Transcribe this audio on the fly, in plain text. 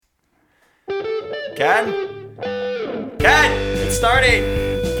Ken? Ken! It's starting!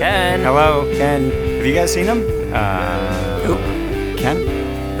 Ken. Hello, Ken. Have you guys seen him? Who? Ken?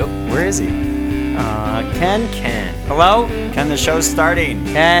 Where is he? Ken? Ken. Hello? Ken, the show's starting.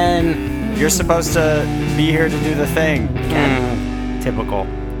 Ken. You're supposed to be here to do the thing. Typical.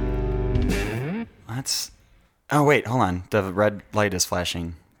 That's... Oh, wait, hold on. The red light is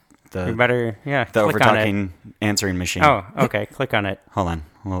flashing. You better, The click on it. over-talking answering machine. Oh, okay. Click on it. Hold on.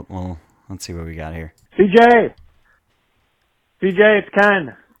 We'll let's see what we got here. CJ, it's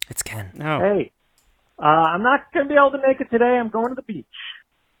Ken. It's Ken. Oh. Hey, I'm not going to be able to make it today. I'm going to the beach.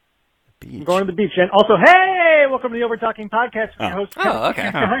 Beach. I'm going to the beach. And also, hey, welcome to the Over Talking Podcast with your host, Ken. Oh, okay.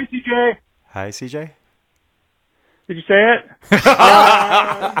 Hi, CJ. Hi, CJ. Did you say it? This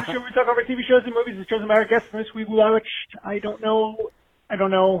show we talk over TV shows and movies. It's chosen by our guests from this week. I don't know.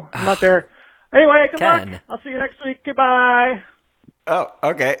 I'm not there. Anyway, good Ken. luck. I'll see you next week. Goodbye. Oh,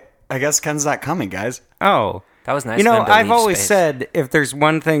 okay. I guess Ken's not coming, guys. Oh. That was nice. You know, of him to I've leave always space. said if there's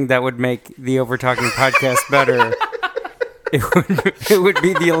one thing that would make the Overtalking podcast better, it would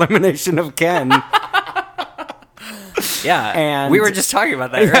be the elimination of Ken. Yeah, And- we were just talking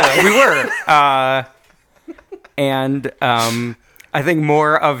about that earlier. We were. And I think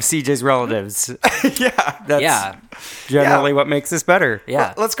more of CJ's relatives. Yeah. That's Yeah, generally what makes this better. yeah.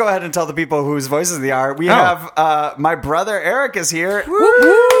 Well, let's go ahead and tell the people whose voices they are. We Oh. have my brother Eric is here.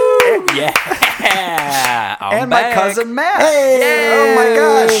 Yeah. I'm And my back. cousin Matt. Hey! Oh my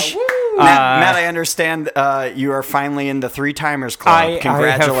gosh. Matt, I understand you are finally in the Three Timers Club. I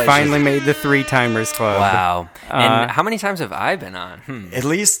Congratulations. have finally made the Three Timers Club. Wow. And how many times have I been on? At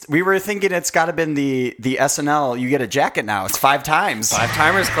least we were thinking it's got to been the SNL. You get a jacket now. It's 5 times. 5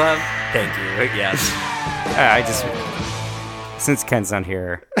 Timers Club. Thank you. Yes. I just, since Ken's not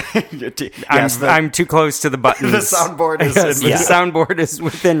here, Yes, I'm too close to the buttons. the soundboard is. Yes, in the soundboard is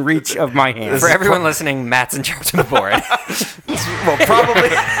within reach of my hand. For everyone listening, Matt's in charge of the board. Well,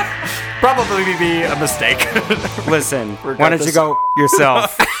 probably be a mistake. Listen, why don't you go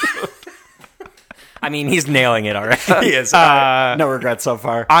yourself? I mean, he's nailing it already. He is. No regrets so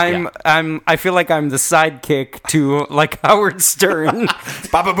far. I feel like I'm the sidekick to like Howard Stern.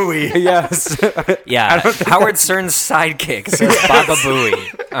 Baba Booey. Yes. Yeah. Howard Stern's sidekick says Baba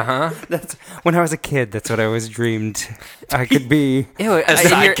Booey. That's when I was a kid, that's what I always dreamed I could be. Ew, a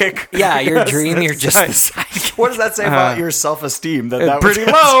sidekick. Yeah, your Yes, dream, you're just the side- sidekick. What does that say about your self-esteem? That was pretty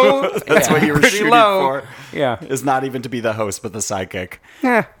low. That's what you were Pretty shooting low. for. Yeah. Is not even to be the host, but the sidekick.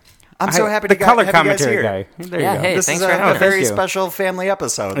 Yeah. I'm so happy to the color have you guys commentary here. guy. There Yeah, you go. hey. This Thanks is for having a us. very Thank you. special family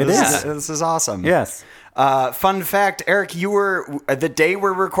episode. It is. This is awesome. Yes. Fun fact, Eric, you were the day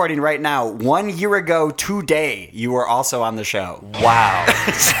we're recording right now. 1 year ago today, you were also on the show. Wow.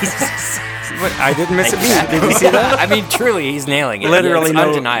 What, I didn't miss a beat. Did you see that? I mean, truly, he's nailing it. Literally It's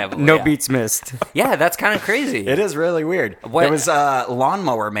undeniable. no yeah. beats missed. Yeah, that's kind of crazy. It is really weird. What- It was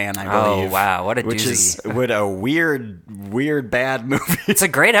Lawnmower Man, I Oh, believe. wow. What a which doozy. is what a weird bad movie. It's a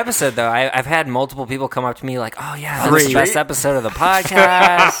great episode, though. I've had multiple people come up to me like, oh, yeah, that's Three. the best episode of the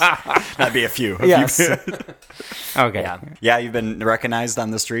podcast. That'd be a few. Yes. Okay. Yeah. Yeah, you've been recognized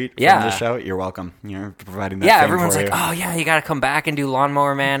on the street from Yeah. the show. You're welcome. You're providing that. Yeah, fame everyone's for like, you. oh, yeah, you got to come back and do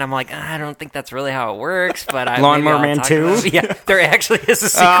Lawnmower Man. I'm like, I don't think that's really how it works, but Lawnmower maybe I'll Man talk 2? about it. Yeah, there actually is a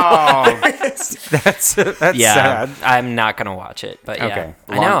sequel. Oh, that's Yeah, sad. I'm not going to watch it, but yeah. Okay.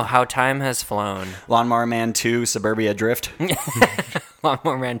 I know how time has flown. Lawnmower Man 2, Suburbia Drift.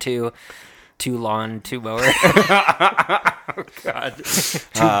 Lawnmower Man 2, Two Lawn, Two Mower.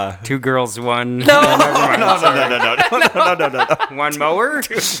 Two girls, one. No. One mower.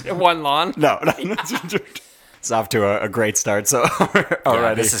 One lawn. No. It's off to a great start. So Yeah,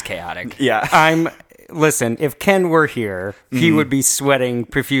 already, this is chaotic. yeah. Listen, if Ken were here, he would be sweating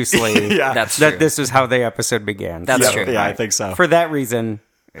profusely. Yeah. That's true. That this was how the episode began. That's Yeah, true. Yeah, I think so. For that reason,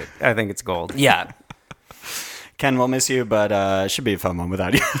 I think it's gold. Yeah. Ken, we'll miss you, but it should be a fun one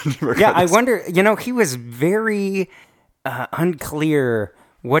without you. Yeah, I wonder, he was very unclear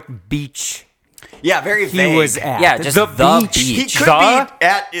what beach Yeah, very he vague. was at. Yeah, just the beach. He could The- be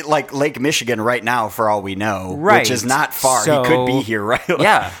at like Lake Michigan right now, for all we know, Right. which is not far. So- he could be here, right?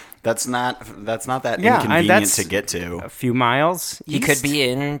 Yeah. That's not that Yeah, inconvenient that's- to get to. a few miles. He could be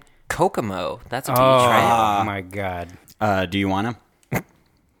in Kokomo. That's a beach, Oh, right? my God. Do you want to?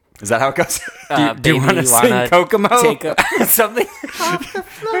 Is that how it goes? Do you Baby, wanna sing Kokomo? Take something?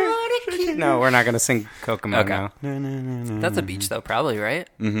 No, we're not going to sing Kokomo Okay. now. That's a beach, though, probably, right?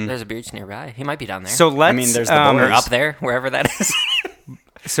 Mm-hmm. There's a beach nearby. He might be down there. So let's. mean, there's the or borders. up there, wherever that is.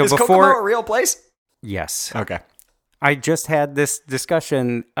 So Is before. Kokomo a real place? Yes. Okay. I just had this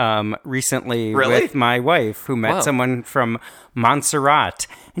discussion recently Really? with my wife, who met Whoa. someone from Montserrat,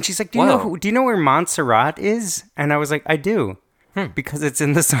 and she's like, "Do you Whoa. do you know where Montserrat is?" And I was like, "I do." Because it's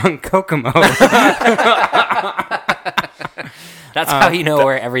in the song Kokomo. That's how you know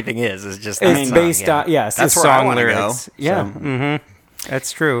where everything is. It's just that It's song, based yeah. on, yes, That's the where I song wanna go, lyrics. Yeah, so.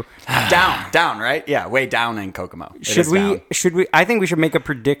 that's true. Down, right? Yeah, way down in Kokomo. It is down. Should we, I think we should make a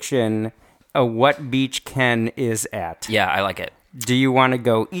prediction of what beach Ken is at. Yeah, I like it. Do you want to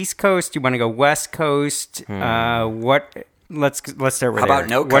go East Coast? Do you want to go West Coast? Let's start with How about Eric.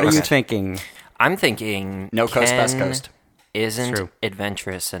 no What are you coast? thinking? I'm thinking No coast, Ken best coast. isn't True.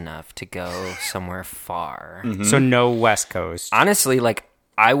 adventurous enough to go somewhere far. So no West Coast. Honestly, like,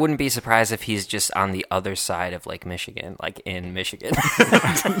 I wouldn't be surprised if he's just on the other side of Lake Michigan, like in Michigan.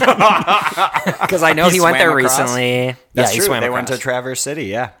 Because I know he went swam there across? recently. That's yeah, true. he swam They went to across. Traverse City,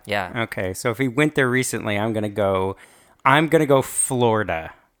 yeah. Yeah. Okay, so if he went there recently, I'm gonna go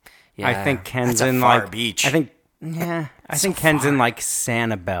Florida. Yeah. I think Ken's That's a in far like beach. I think Ken's in like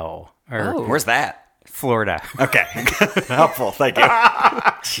Sanibel or Oh. Where's that? Florida. Okay. Helpful. Thank you.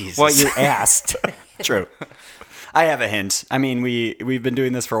 Jesus. Well, you asked. True. I have a hint. I mean, we've been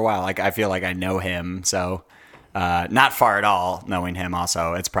doing this for a while. Like, I feel like I know him, so not far at all knowing him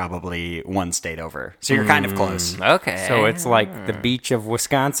also. It's probably one state over. So you're kind of close. Okay. So it's like the beach of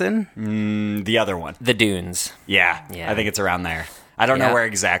Wisconsin. The other one. the dunes. Yeah. Yeah. I think it's around there. I don't Yeah. know where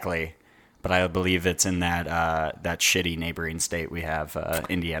exactly, but I believe it's in that shitty neighboring state we have,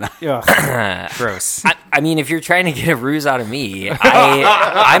 Indiana. Ugh, gross. I mean, if you're trying to get a ruse out of me,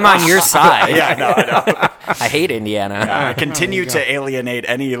 I'm on your side. Yeah, no, I know. I hate Indiana. I continue to alienate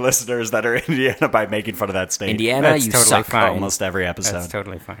any listeners that are in Indiana by making fun of that state. Indiana, That's you totally suck. fine. Almost every episode. That's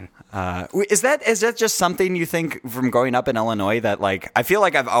totally fine. Is that just something you think from growing up in Illinois that, like, I feel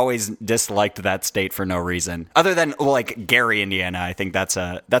like I've always disliked that state for no reason other than, well, like, Gary, Indiana. I think that's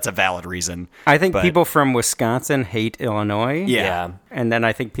a valid reason. I think But- people from Wisconsin hate Illinois. Yeah. And then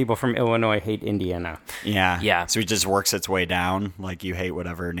I think people from Illinois hate Indiana. Yeah. Yeah. So it just works its way down. Like, you hate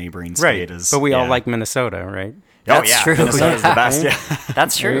whatever neighboring state is. But we all yeah. like Minnesota, right? Oh, That's yeah. true. Minnesota's Yeah. the best. Yeah.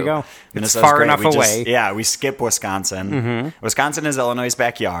 That's true. There you go. It's Minnesota's far great. enough We just- away. yeah, we skip Wisconsin. Wisconsin is Illinois'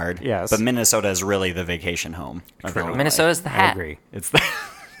 backyard. Yes. But Minnesota is really the vacation home. of Illinois. Minnesota's the I hat. agree. It's the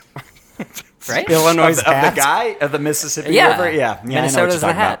Right? Illinois of the hat. guy of the Mississippi Yeah. River. Yeah. I know what Minnesota's you're the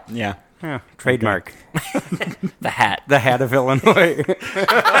talking hat. about. Yeah. Yeah, trademark. The hat. The hat of Illinois.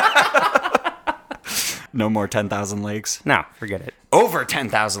 No more 10,000 lakes. No, forget it. Over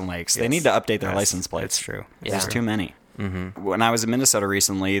 10,000 lakes. They need to update their Yes, license plates. That's true. There's Yeah. too many. When I was in Minnesota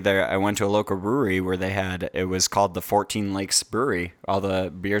recently, I went to a local brewery where it was called the 14 Lakes Brewery. All the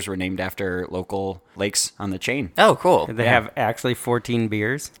beers were named after local lakes on the chain. Oh, cool. Did they have actually 14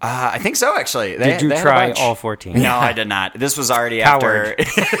 beers? I think so, actually. Did you they had a try bunch. all 14? No, I did not. This was already Coward.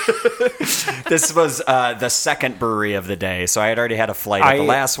 after. This was the second brewery of the day, so I had already had a flight at the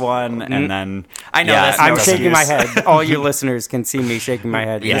last one, and then I know Yeah, that's I'm no shaking my excuse. head. All your listeners can see me shaking my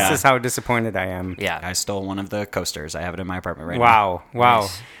head. Yeah. This is how disappointed I am. Yeah. I stole one of the coasters. I have it in my apartment right now. Wow. Wow.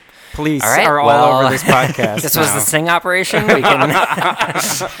 Police All right, are all well, over this podcast. This was now. the sting operation. We can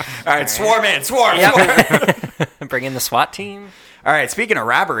All right, swarm in, swarm. bring in the SWAT team. All right, speaking of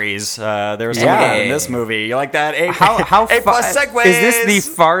robberies, there was some of Yeah. that in this movie. You like that? How A plus segues. Is this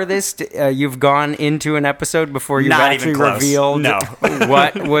the farthest you've gone into an episode before you've Not actually even close. revealed No.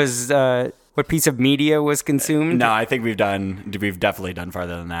 what piece of media was consumed? No, I think we've definitely done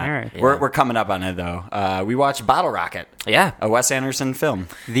farther than that. All right. We're coming up on it though. We watched Bottle Rocket, Yeah. a Wes Anderson film.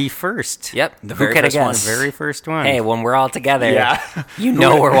 The first. Yep. The Who very could first have one. guessed? The very first one. Hey, when we're all together, Yeah. you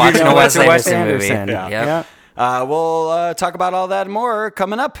know we're watching a Wes Anderson movie. Yeah. Yep. We'll talk about all that and more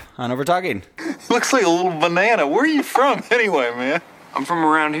coming up on Over Talking. Looks like a little banana. Where are you from anyway, man? I'm from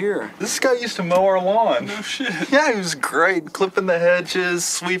around here. This guy used to mow our lawn. No shit. Yeah, he was great. Clipping the hedges,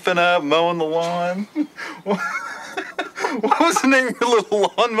 sweeping up, mowing the lawn. What was the name of your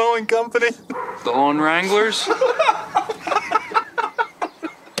little lawn mowing company? The Lone Wranglers?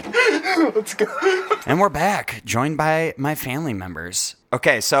 Let's go. And we're back, joined by my family members.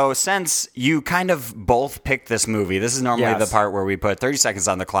 Okay, so since you kind of both picked this movie, this is normally Yes. the part where we put 30 seconds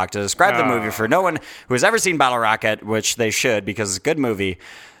on the clock to describe the movie for no one who has ever seen Bottle Rocket, which they should because it's a good movie.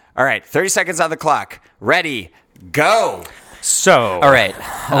 All right, 30 seconds on the clock. Ready, go. So, All right.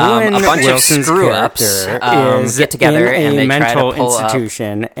 Owen a bunch Wilson's of screw-ups character is get together in and a they try to mental pull up,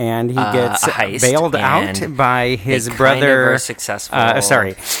 institution, and he gets a heist, bailed and out by his they kind brother. of are successful.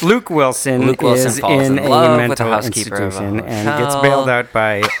 Luke Wilson Wilson is falls in in a love with the mental housekeeper of a institution and hotel, gets bailed out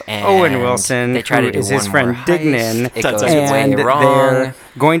by and Owen Wilson, they try who to do is his one friend more heist. Dignan, It goes and way wrong. they're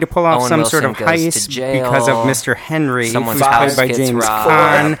going to pull off Owen some sort Wilson of goes to heist jail. because of Mr. Henry, Someone's who's played house by gets James robbed.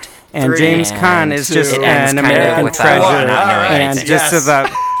 Caan. And 3, James Caan is just It ends an kind of American with that treasure, one. All right. and just Yes.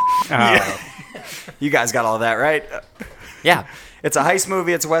 about. You guys got all that right. Yeah, It's a heist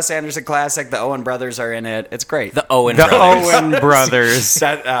movie. It's a Wes Anderson classic. The Owen brothers are in it. It's great. the Owen The brothers. Owen brothers.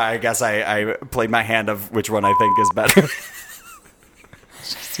 That I guess I played my hand of which one I think is better.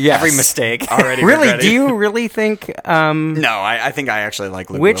 Yes. Every mistake. Already Really? regretting. Do you really think No, I think I actually like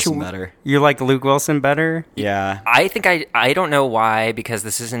Luke which Wilson better. you like Luke Wilson better? Yeah. I think I don't know why, because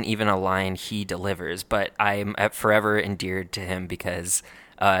this isn't even a line he delivers, but I'm forever endeared to him because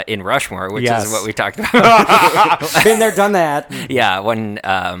in Rushmore, which Yes. is what we talked about. Been there, done that. Yeah, when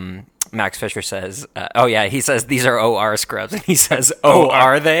Max Fisher says, he says, these are OR scrubs, and he says, oh,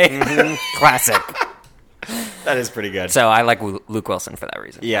 are they? Classic. That is pretty good. So I like Luke Wilson for that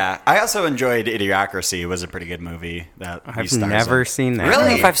reason. Yeah, I also enjoyed Idiocracy. It was a pretty good movie. That he I've stars never in. seen that. I don't know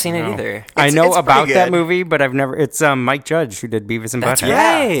Really? if I've seen it either. I know it's about pretty that good. movie, but I've never. It's Mike Judge who did Beavis and That's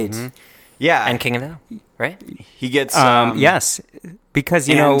Butthead. right. Yeah, And King of the Hill, right? he gets Yes, because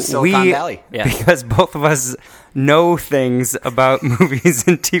you and know Silicon Valley. Yeah. because both of us know things about movies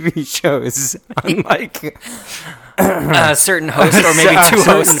and TV shows, unlike A certain host, or maybe two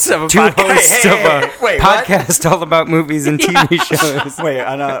hosts of a two podcast. hosts of a wait, what? podcast all about movies and TV shows. Wait,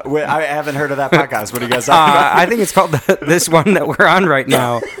 I haven't heard of that podcast. What are you guys talking about? I think it's called this one that we're on right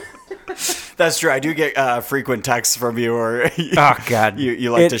now. That's true. I do get frequent texts from you, or Oh God, you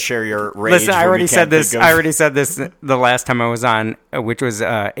like to share your rage. Listen, I when already you said can't this. think of- I already said this the last time I was on, which was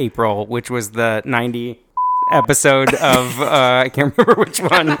April, which was the 90 episode of I can't remember which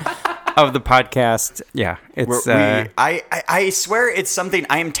one of the podcast. Yeah, it's I swear it's something.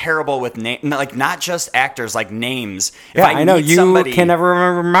 I am terrible with name, like not just actors, like names. If yeah. I know meet you somebody- can never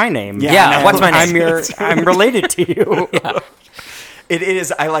remember my name. Yeah, what's my name? I'm related to you. It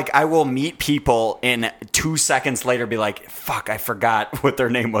is. I will meet people and 2 seconds later be like, "Fuck, I forgot what their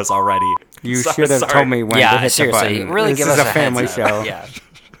name was already." You So should have sorry. told me when to Yeah, hit seriously, the button. really this give is us a a family heads up. show. Yeah,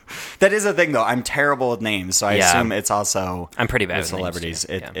 That is the thing, though. I'm terrible with names, so I Yeah. assume it's also. I'm pretty bad with with names, celebrities.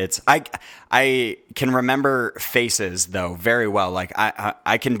 too. Yeah. It's I can remember faces though very well. Like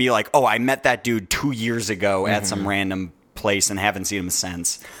I can be like, oh, I met that dude 2 years ago at some random place and haven't seen him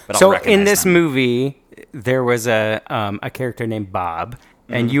since. But I'll So in recognize this them. movie, there was a character named Bob,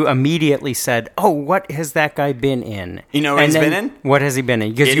 and you immediately said, "Oh, what has that guy been in?" You know what And he's then- been in? What has he been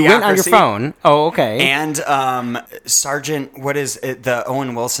in? Because you went on your Idiocracy. phone. Oh, okay. And Sergeant, what is it, the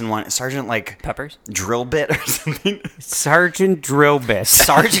Owen Wilson one? Sergeant like Peppers. Drill Bit or something. Sergeant Drillbit.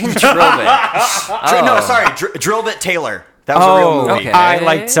 Sergeant Drillbit. No, sorry, Drill Bit Taylor. That was a real Oh, movie. okay. I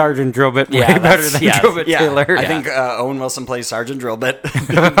liked Sergeant Drillbit way Yeah, better that's- than yeah, Drillbit Yeah, Taylor. I think Owen Wilson plays Sergeant Drillbit.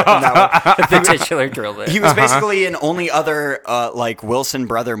 No, The titular Drillbit. he was basically in only other like Wilson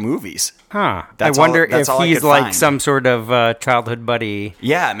brother movies. Huh. That's I wonder that's if all I he's could like find. some sort of childhood buddy.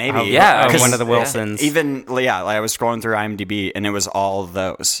 Yeah, maybe. Of, Yeah, of 'cause- one of the yeah. Wilsons. Even like I was scrolling through IMDb and it was all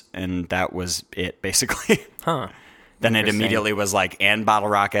those, and that was it basically. Huh. Then it immediately was like, and Bottle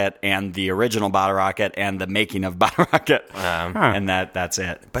Rocket, and the original Bottle Rocket, and the making of Bottle Rocket, and that's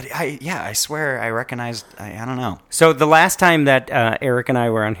it. But I swear I recognized. I don't know. So the last time that Eric and I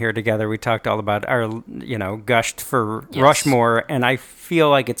were on here together, we talked all about our, gushed for Rushmore, and I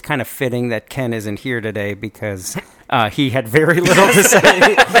feel like it's kind of fitting that Ken isn't here today because he had very little to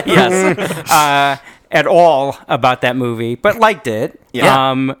say. At all about that movie, but liked it.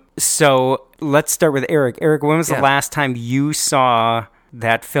 Yeah. So let's start with Eric. Eric, when was the Yeah. last time you saw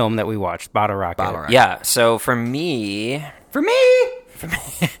that film that we watched, Bottle Rocket? Bottle Rocket. Yeah. So for me,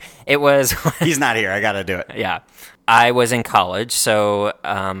 it was. He's not here. I got to do it. Yeah. I was in college, so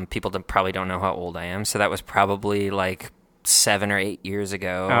people probably don't know how old I am. So that was probably like 7 or 8 years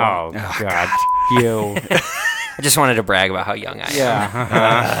ago. Oh, God. You. I just wanted to brag about how young I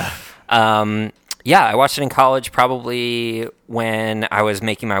am. Yeah. Yeah, I watched it in college probably when I was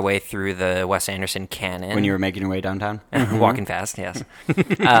making my way through the Wes Anderson canon. When you were making your way downtown. Walking fast, yes.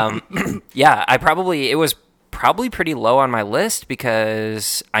 Yeah, it was probably pretty low on my list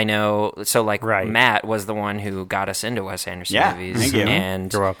because I know, so like Right. Matt was the one who got us into Wes Anderson Yeah, movies. thank you.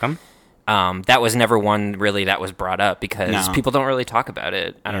 And You're welcome. that was never one really that was brought up because No. people don't really talk about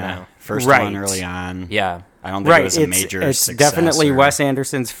it. I don't know. First Right. one early on. Yeah. I don't think it Right. was a major It's success. definitely or- Wes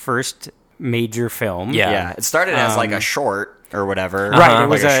Anderson's first major film. Yeah. It started as like a short or whatever. Right.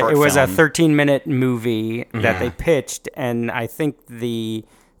 Like It was a film. 13-minute movie that they pitched, and I think the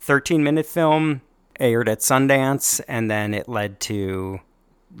 13-minute film aired at Sundance, and then it led to,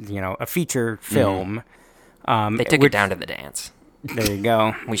 a feature film. They took it down to the dance. There you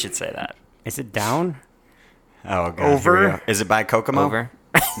go. We should say that. Is it down? Oh, God. Over? Here we go. Is it by Kokomo? Over.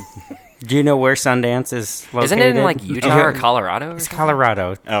 Do you know where Sundance is located? Isn't it in like Utah or Colorado? It's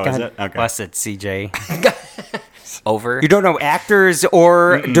Colorado. Oh, is it? Okay. Bless it, CJ. Over. You don't know actors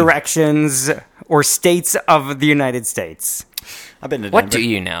or directions or states of the United States. I've been to What Denver. do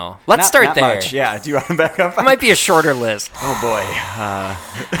you know? Let's Not- start not there. much. Yeah. Do you want to back up? It might be a shorter list. Oh, boy.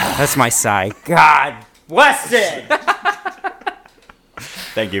 That's my sigh. God bless it.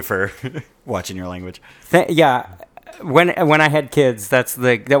 Thank you for watching your language. Yeah. When I had kids, that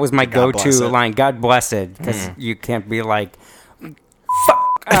was my God bless go-to it. line. God bless it, because you can't be like,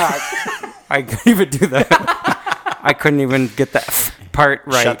 fuck. I couldn't even do that. I couldn't even get that part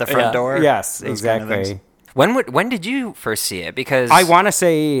right. Shut the front door? Yes, Those kind of exactly. things. When did you first see it? Because I want to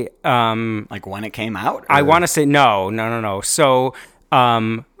say, Like when it came out? I or- want to say no. So,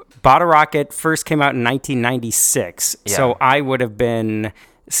 Bottle Rocket first came out in 1996. Yeah. So I would have been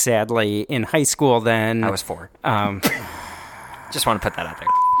sadly in high school then. I was 4. Just want to put that out there.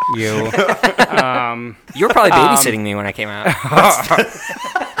 You. You were probably babysitting me when I came out.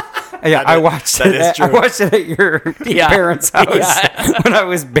 Yeah, I watched that it. is I true. watched it at your parents' house when I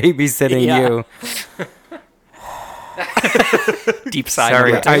was babysitting Yeah. you. Deep sigh.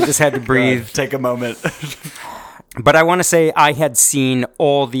 Sorry, number two. I just had to breathe. Take a moment. But I want to say I had seen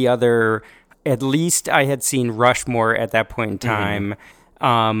all the other. At least I had seen Rushmore at that point in time.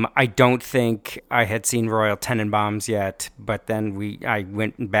 I don't think I had seen Royal Tenenbaums yet, but then I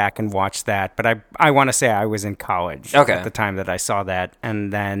went back and watched that. But I want to say I was in college at the time that I saw that,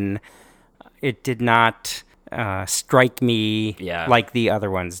 and then it did not strike me like the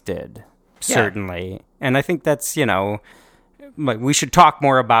other ones did, certainly. And I think that's, like we should talk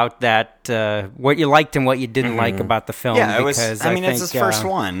more about that, what you liked and what you didn't like about the film. Yeah, it was. because I mean, think, it's his first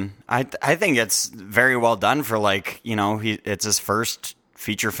one. I think it's very well done for it's his first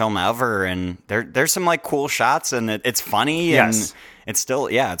feature film ever, and there's some like cool shots, and it's funny, Yes. and it's still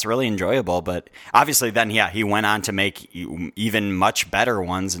it's really enjoyable. But obviously, then he went on to make even much better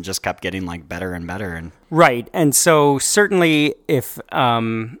ones, and just kept getting like better and better. And Right. And so certainly if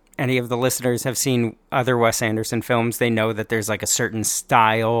any of the listeners have seen other Wes Anderson films, they know that there's like a certain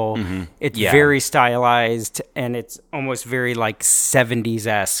style. It's very stylized, and it's almost very like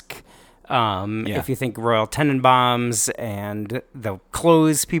 70s-esque. If you think Royal Tenenbaums and the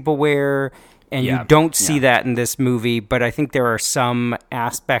clothes people wear, and you don't see that in this movie, but I think there are some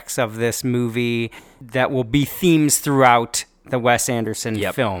aspects of this movie that will be themes throughout the Wes Anderson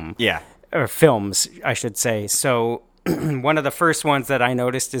film. yeah, Or films, I should say. So one of the first ones that I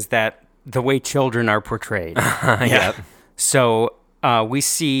noticed is that the way children are portrayed. So we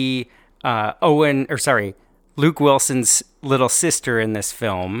see Luke Wilson's little sister in this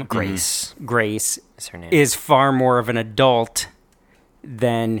film, Grace, Is her name. is far more of an adult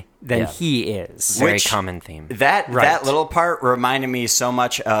than he is. Very Which- common theme. that Right. little part reminded me so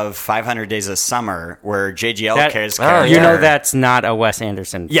much of 500 Days of Summer, where JGL That- character. You know that's not a Wes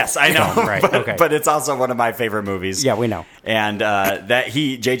Anderson. Yes, I know. film, right? but, Okay. but it's also one of my favorite movies. Yeah, we know. And that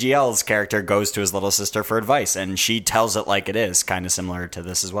JGL's character goes to his little sister for advice, and she tells it like it is, kind of similar to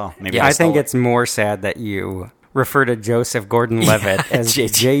this as well. Maybe I stole think it. it's more sad that you refer to Joseph Gordon-Levitt as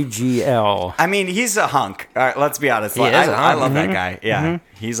JGL. I mean, he's a hunk. All right, let's be honest. He is a I hunk. love that guy. Yeah,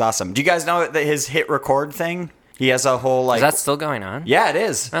 he's awesome. Do you guys know that his hit record thing? He has a whole like. Is that still going on? Yeah, it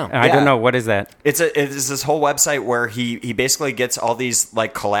is. Oh. I don't know. What is that? It's this whole website where he basically gets all these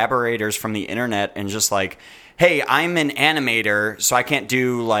like collaborators from the internet and just like, hey, I'm an animator, so I can't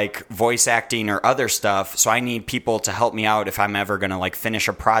do like voice acting or other stuff. So I need people to help me out if I'm ever gonna like finish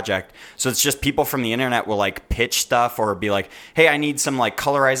a project. So it's just people from the internet will like pitch stuff or be like, hey, I need some like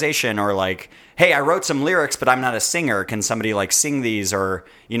colorization, or like, hey, I wrote some lyrics, but I'm not a singer. Can somebody like sing these? Or,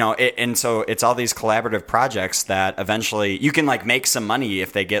 and so it's all these collaborative projects that eventually you can like make some money.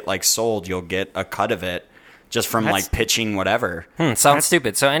 If they get like sold, you'll get a cut of it just from like pitching whatever. Sounds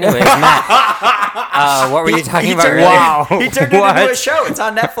stupid. So anyways, Matt, what were you talking about earlier? Wow. He turned it into a show. It's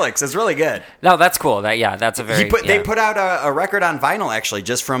on Netflix. It's really good. No, that's cool. That's a very... They put out a record on vinyl, actually,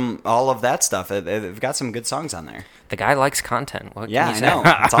 just from all of that stuff. They've got some good songs on there. The guy likes content. What Yeah, can I you say?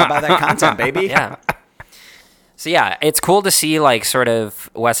 know. It's all about that content, baby. Yeah. So yeah, it's cool to see like sort of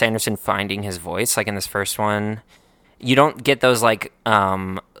Wes Anderson finding his voice. Like in this first one, you don't get those like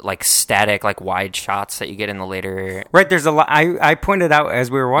like static, like wide shots that you get in the later. Right, there's a lot. I pointed out as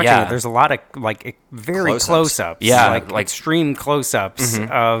we were watching Yeah. it. There's a lot of like very Close-ups. close-ups. Yeah, like extreme close-ups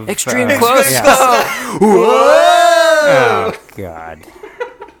of Extreme uh, close. yeah. Oh God.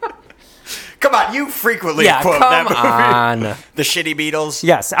 Come on, you frequently Yeah, quote come that movie. on. The shitty Beatles.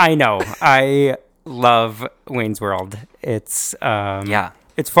 Yes, I know. I love Wayne's World. It's Yeah.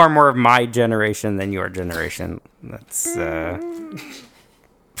 It's far more of my generation than your generation. That's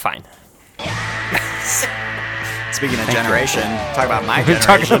Fine. Speaking of generation, talk about my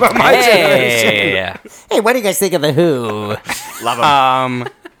talking generation. about my generation. Hey. Hey, what do you guys think of the Who? Love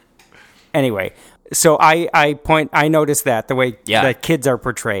them. Anyway, so I noticed that the way Yeah. that kids are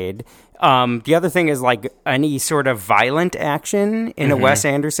portrayed. The other thing is like any sort of violent action in a Wes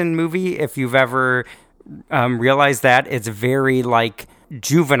Anderson movie. If you've ever realized that, it's very like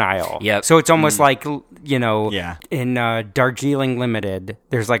juvenile. Yep. So it's almost like, you know, Yeah. in Darjeeling Limited,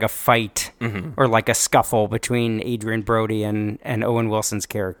 there's like a fight or like a scuffle between Adrian Brody and Owen Wilson's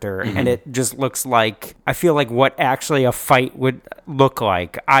character. And it just looks like, I feel like what actually a fight would look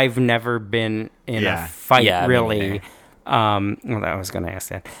like. I've never been in Yeah. a fight, Yeah, me really. neither. Well, I was going to ask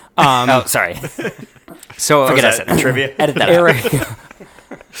that. Oh, sorry. So Was that trivia? Edit that out. Eric,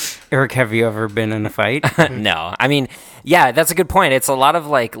 Eric, have you ever been in a fight? No, I mean, yeah, that's a good point. It's a lot of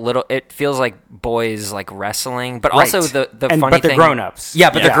like little. It feels like boys like wrestling, but also Right. the And- funny but they're thing. grown-ups. Yeah,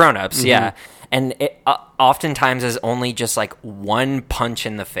 but Yeah. they're grown-ups. Yeah, and it oftentimes is only just like one punch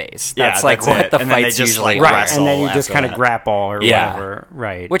in the face. Yeah, That's like that's what it. the And then they fight's just, usually like, about. Right, wrestle and then you just after kind of that. grapple or Yeah. whatever.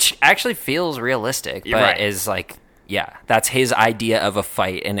 Right. Which actually feels realistic, but Right. is like, yeah, that's his idea of a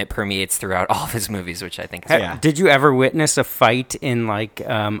fight, and it permeates throughout all of his movies, which I think is Yeah. Did you ever witness a fight in like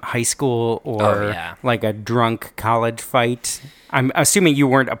high school or Oh, yeah. like a drunk college fight? I'm assuming you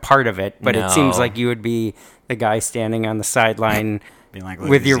weren't a part of it, but it seems No. like you would be the guy standing on the sideline Being like, "Look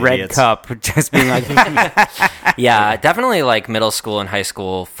with at your these red idiots." cup, just being like, Yeah, definitely like middle school and high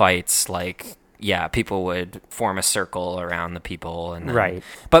school fights, like, yeah, people would form a circle around the people, and then, Right.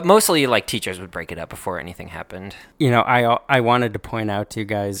 But mostly, like, teachers would break it up before anything happened. you know, I wanted to point out to you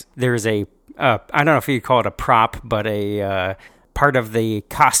guys, there's a, I don't know if you call it a prop, but a part of the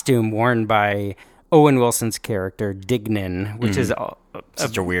costume worn by Owen Wilson's character, Dignan, which is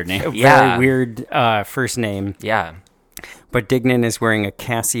Such a weird name. a Yeah. very weird first name. Yeah, But Dignan is wearing a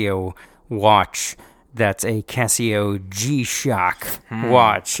Casio watch that's a Casio G-Shock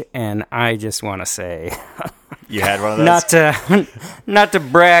watch, and I just want to say, You had one of those? not to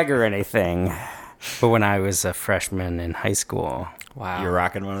brag or anything, but when I was a freshman in high school, wow. You're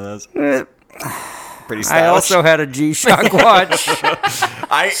rocking one of those? Pretty I stylish. also had a G-Shock watch,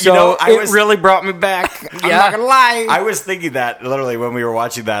 so it really brought me back. I'm not gonna lie. I was thinking that literally when we were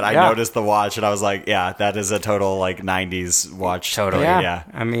watching that. I Yeah. noticed the watch and I was like, "Yeah, that is a total like '90s watch." Totally. Yeah.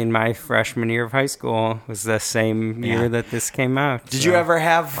 I mean, my freshman year of high school was the same year Yeah. that this came out. Did so- you ever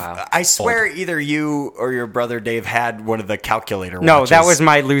have? Wow. I swear, either you or your brother Dave had one of the calculator. No, watches. that was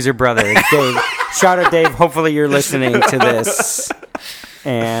my loser brother, Dave. Shout out, Dave. Hopefully, you're listening to this.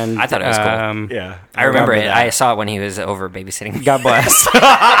 And I thought it was cool. Yeah, I remember it. that. I saw it when he was over babysitting. God bless.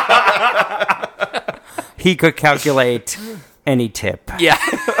 He could calculate any tip Yeah.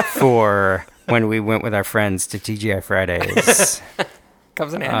 for when we went with our friends to TGI Fridays.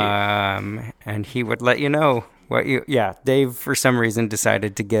 Comes in handy. And he would let you know what you. Yeah, Dave, for some reason,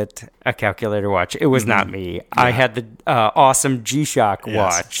 decided to get a calculator watch. It was not me. I had the awesome G-Shock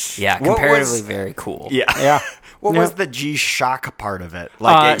watch. Yeah, What comparatively was- very cool. Yeah. Yeah. What Yeah. was the G-Shock part of it?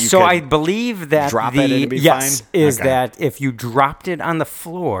 Like, you So could I believe that drop the it and it'd be yes fine? is Okay. that if you dropped it on the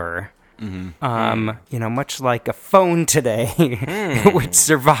floor, you know, much like a phone today, it would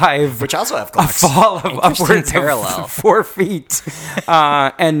survive which also have a clocks. fall of Interesting upwards parallel. of 4 feet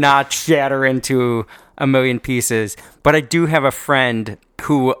and not shatter into a million pieces. But I do have a friend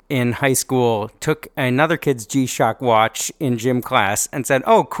who in high school took another kid's G-Shock watch in gym class and said,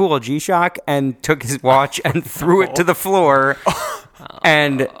 "Oh, cool, G-Shock," and took his watch and threw it to the floor.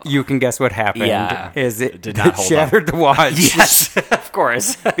 And you can guess what happened. Yeah. Is it did not hold shattered the watch. Yes, of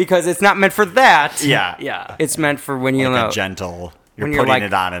course. Because it's not meant for that. Yeah, Yeah. It's meant for when you like know a gentle. You're when you're putting like-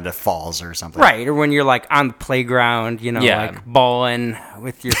 it on and it falls or something. right, or when you're like on the playground, you know, Yeah. like bowling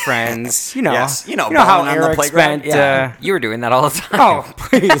with your friends, you know. Yes, you know, how bowling on the Eric playground. spent Yeah. You were doing that all the time. oh,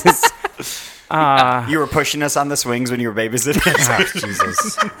 please. You were pushing us on the swings when you were babysitting.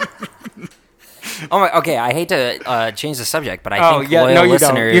 Jesus. Oh my, okay, I hate to change the subject, but I Oh, think yeah, loyal no, you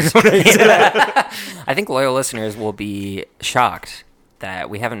don't. You listeners don't need to say that. I think loyal listeners will be shocked that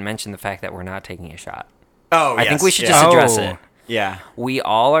we haven't mentioned the fact that we're not taking a shot. Oh, I think yes, we should yeah. just address Oh. it. Yeah. We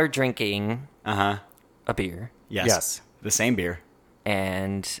all are drinking Uh huh. a beer. Yes. Yes. The same beer.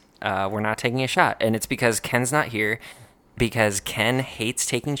 and we're not taking a shot. And it's because Ken's not here, because Ken hates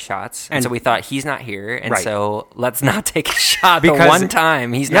taking shots. And so we thought he's not here, and so let's not take a shot the one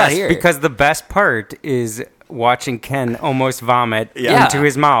time he's not here. Because the best part is watching Ken almost vomit into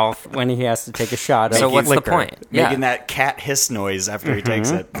his mouth when he has to take a shot of So what's liquor. the point? Making that cat hiss noise after he takes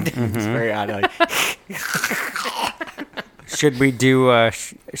it. It's very odd. Like, Should we do?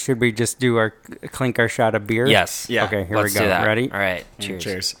 Should we just do our clink our shot of beer? Yes. Yeah. Okay. Here Let's we go. do that. Ready? All right. Cheers.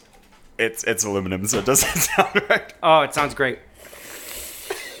 cheers. It's aluminum, so it doesn't sound right. Oh, it sounds great.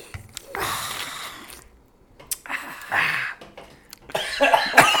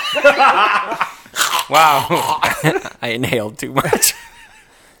 Wow. I inhaled too much.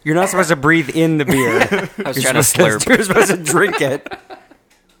 You're not supposed to breathe in the beer. I was trying to slurp. You're supposed to drink it.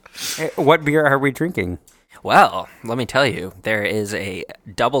 What beer are we drinking? Well, let me tell you, there is a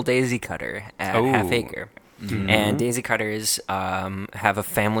double Daisy Cutter at Half Acre. And Daisy Cutters have a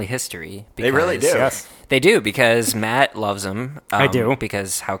family history. They really do. Yes. They do, because Matt loves them. I do.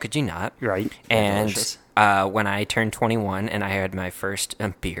 Because how could you not? Right. And delicious. when I turned 21 and I had my first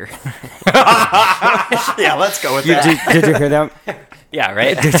beer. Yeah, let's go with that. Did you hear that? Yeah,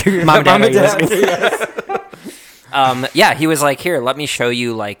 right? Mom Mom and and Dad, Dad, are you listening? Yeah, he was like, here, let me show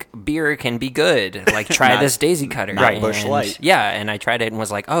you, like, beer can be good. Like, try this Daisy Cutter. not And- Busch Light. Yeah, and I tried it and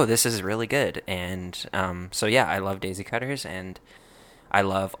was like, oh, this is really good. And so, yeah, I love Daisy Cutters, and I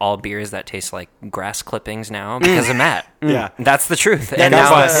love all beers that taste like grass clippings now because of Matt. Yeah. That's the truth. Yeah, And God now,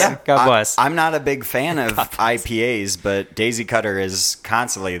 bless. God bless. I'm not a big fan of IPAs, but Daisy Cutter is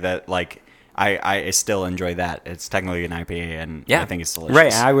constantly that. Like, I still enjoy that. It's technically an IPA, and Yeah. I think it's delicious.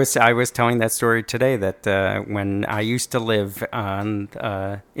 Right, I was telling that story today that when I used to live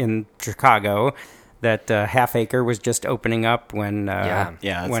in Chicago, that Half Acre was just opening up when Yeah,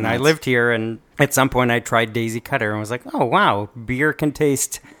 that's when I nuts. lived here, and at some point I tried Daisy Cutter and was like, oh wow, beer can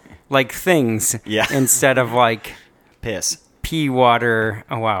taste like things, Yeah. instead of like Piss. pea water.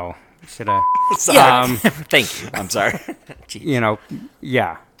 Oh wow, should have Sorry. thank you. I'm sorry.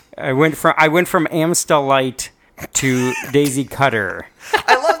 yeah. I went from Amstel Light to Daisy Cutter.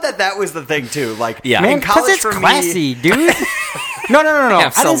 I love that was the thing too. Like, Yeah. Man, in because college it's for classy, me, dude. No. I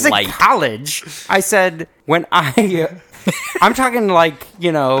Amstel didn't say Light. college. I said when I'm talking like,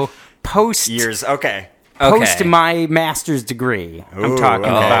 post years. Okay. post Okay. my master's degree. I'm Ooh, talking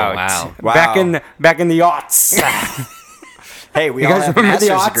okay. about Wow. back in the aughts. Hey, we You all guys have remember the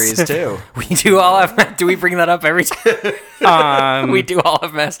master's aughts? degrees too. We do all have. Do we bring that up every time? We do all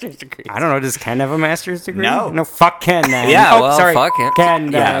have master's degrees. I don't know. Does Ken have a master's degree? No. Fuck Ken then. Yeah, Oh, well, sorry. fuck him.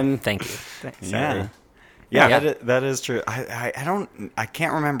 Ken Yeah, then. thank you. Yeah. Yeah. Yeah, that is true. I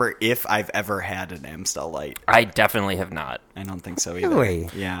can't remember if I've ever had an Amstel Light. I definitely have not. I don't think so either. Really?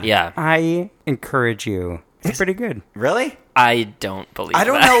 Yeah. Yeah, I encourage you. It's pretty good. Really? I don't believe. I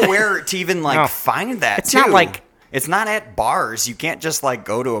don't that. know where to even No. find that. It's not too. like- it's not at bars. You can't just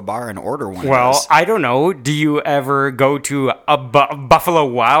go to a bar and order one. Well, of those. I don't know. Do you ever go to a Buffalo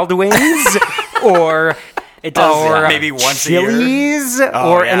Wild Wings or It does. or maybe once a year. Chili's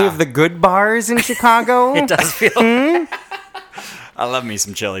Oh, or any yeah. of the good bars in Chicago? It does feel. I love me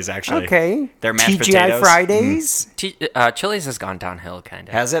some Chili's actually. Okay. Their mashed TGI potatoes. Fridays. Chili's has gone downhill, kind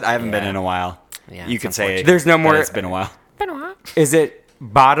of. Has it? I haven't been Yeah. in a while. Yeah, You it's could say unfortunate. There's no more- that It's been a while. Is it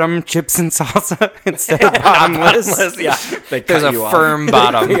bottom chips and salsa instead of bottomless? Yeah, They there's cut a you off. firm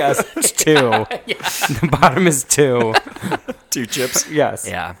bottom. Yes, it's 2. The bottom is 2. 2 chips. Yes.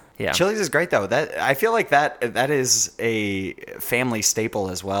 Yeah, yeah. Chili's is great though. That I feel like that is a family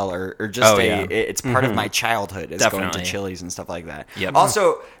staple as well, or just Oh, yeah. it's part of my childhood is going Definitely. to Chili's and stuff like that. Yep.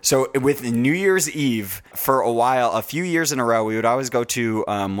 Also, so with New Year's Eve for a while, a few years in a row, we would always go to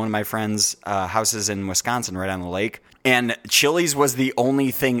one of my friends' houses in Wisconsin, right on the lake, and Chili's was the only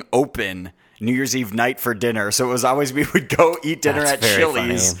thing open New Year's Eve night for dinner. So it was always we would go eat dinner That's at very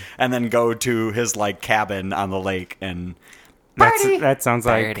Chili's funny. and then go to his cabin on the lake and. That sounds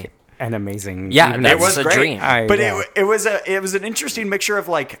like Party. an amazing. Yeah, evening. that It was a great, dream. but yeah. it was an interesting mixture of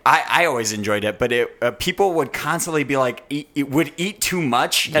I always enjoyed it, but people would constantly be would eat too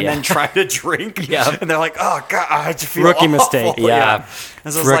much and Yeah. then try to drink, Yeah. and they're like, oh god, I just feel Rookie awful. mistake. Yeah.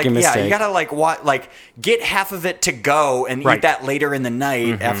 And so it's Rookie yeah, mistake. you gotta get half of it to go and Right. eat that later in the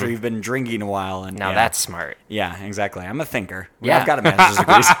night after you've been drinking a while. And Now yeah. that's smart. yeah, exactly. I'm a thinker. Yeah. I've got a master's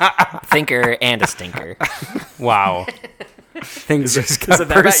degree. Thinker and a stinker. Wow. Things just Is got it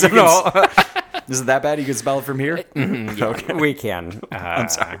that bad? You can personal. Is it that bad? You can spell it from here. Okay. We can. I'm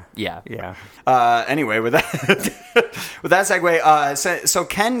sorry. Yeah. Yeah. Anyway, with that with that segue, so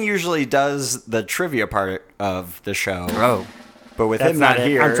Ken usually does the trivia part of the show. Oh. But with That's him not not it.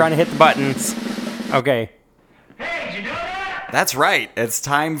 here, I'm trying to hit the buttons. Okay. Hey, did you know that? That's right. It's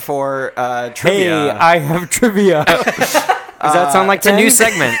time for trivia. Hey, I have trivia. Does that sound like It's a new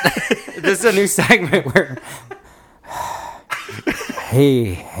segment. This is a new segment where...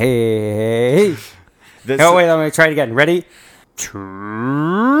 Hey. This, Oh, wait, let me try it again. Ready?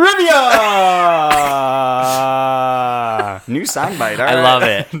 Trivia! New soundbite. All I right. love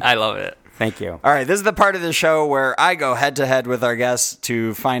it. I love it. Thank you. All right, this is the part of the show where I go head to head with our guests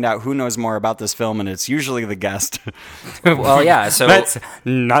to find out who knows more about this film, and it's usually the guest. Well, yeah. So That's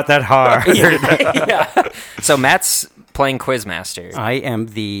not that hard. yeah. So Matt's playing Quizmaster. I am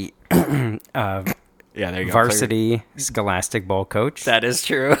the Yeah, there you go. varsity Scholastic Bowl coach, That is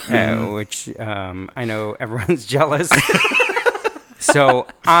true. which I know everyone's jealous. So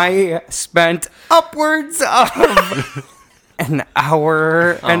I spent upwards of an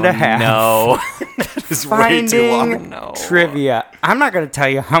hour and a half No. It's way too long. finding No. trivia. I'm not going to tell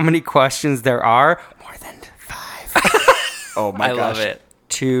you how many questions there are. More than 5. Oh my I gosh. love it.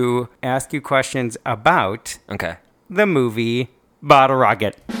 To ask you questions about Okay. the movie Bottle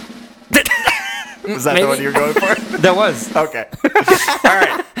Rocket. Was that the one you were going for? That was. Okay. All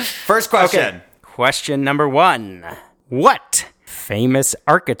right. First question. Question number 1. What famous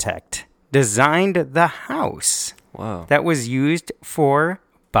architect designed the house Whoa. that was used for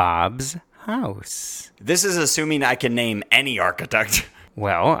Bob's house? This is assuming I can name any architect.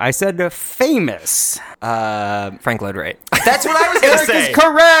 Well, I said famous. Frank Lloyd Wright. That's what I was going to say.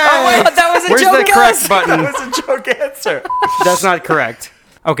 Correct. Oh, wait, that was a Where's joke the correct answer. button? That was a joke answer. That's not correct.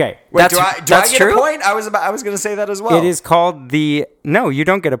 Okay. Wait, That's- do I that's get true? a point? I was going to say that as well. It is called the... No, you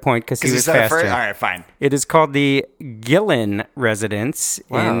don't get a point because he Because you was said it faster. first. All right, fine. It is called the Gillen Residence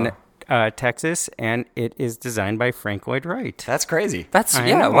in Wow. Texas, and it is designed by Frank Lloyd Wright. That's crazy. That's I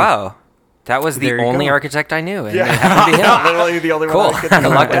yeah. know. Wow. That was the There you only go. architect I knew. And it happened to be him. Literally the only Cool. one I could I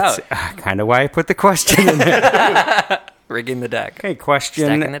lucked That's out. kind of why I put the question in there. Rigging the deck. Okay, question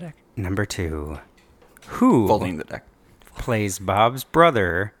Stacking the deck. number 2. Who folding the deck. plays Bob's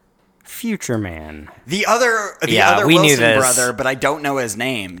brother, Future Man? The other Yeah, we Wilson knew this. brother, but I don't know his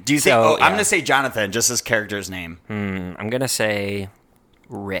name. Do you think? So, Oh, I'm yeah. going to say Jonathan, just his character's name. I'm gonna say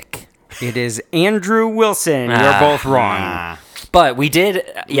Rick. It is Andrew Wilson. You're Ah. both wrong. But we did.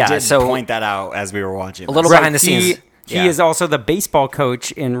 Yeah. Did so point that out as we were watching. a little this. behind the scenes. He Yeah. is also the baseball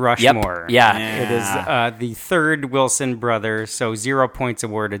coach in Rushmore. Yeah. It is the third Wilson brother, so 0 points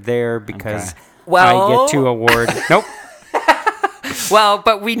awarded there because Well- I get to award. Nope. Well,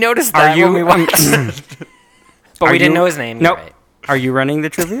 but we noticed that Are you? when we watched. But Are we didn't you- know his name. Nope. You're right. Are you running the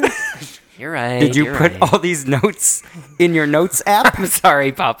trivia? You're right. Did you you're put right. all these notes in your notes app? I'm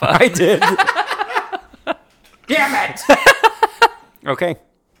sorry, Papa. I did. Damn it! Okay.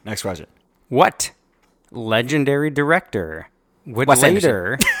 Next question. What legendary director would Wes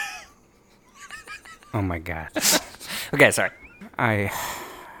later? Oh my god! Okay, sorry. I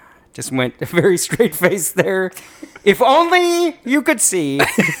just went a very straight face there. If only you could see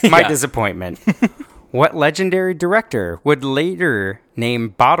my Yeah. disappointment. What legendary director would later name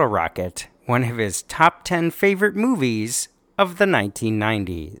Bottle Rocket one of his top 10 favorite movies of the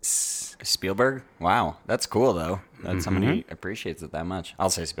 1990s? Spielberg? Wow. That's cool, though. That somebody appreciates it that much. I'll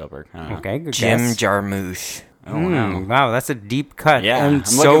say Spielberg. I don't know. Okay, good Jim guess. Jarmusch. Oh, wow. Wow, that's a deep cut. Yeah, and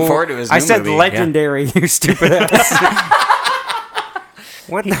I'm looking forward to his I new said movie. legendary, you stupid ass.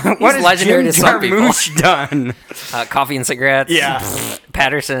 What has legendary Jim to some people. Jarmusch done? Coffee and cigarettes. Yeah.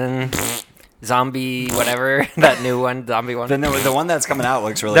 Patterson. Zombie, whatever. That new one. Zombie one. The one that's coming out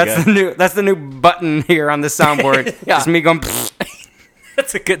looks really good. That's the new button here on the soundboard. Yeah. Just me going.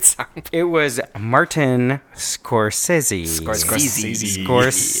 That's a good sound. It was Martin Scorsese. Scorsese.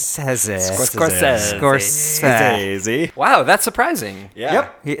 Scorsese. Scorsese. Wow, that's surprising. Yeah.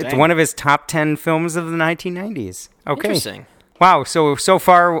 Yep. It's Dang. one of his top 10 films of the 1990s. Okay. Interesting. Wow. So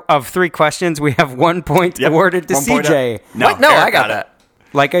far of 3 questions, we have 1 point Yep. awarded to 1 point CJ. up. No, What? No, Eric I got it.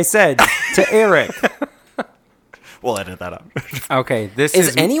 Like I said, to Eric. We'll edit that out. Okay. This Is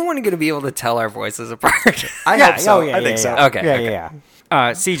is anyone going to be able to tell our voices apart? I Yeah, hope so. oh, yeah, I think yeah, so. yeah. Okay, Yeah,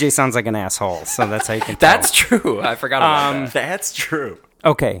 yeah. CJ sounds like an asshole, so that's how you can tell. That's true. I forgot about that. That's true.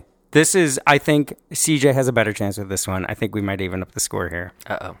 Okay. This is, I think CJ has a better chance with this one. I think we might even up the score here.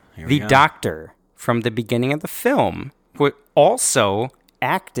 Uh-oh. The doctor from the beginning of the film would also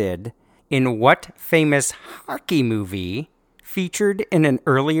acted in what famous hockey movie featured in an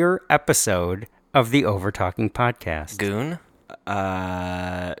earlier episode of the Overtalking podcast? Goon?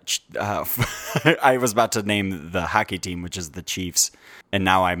 I was about to name the hockey team, which is the Chiefs, and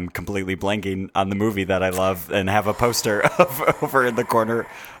now I'm completely blanking on the movie that I love and have a poster of over in the corner.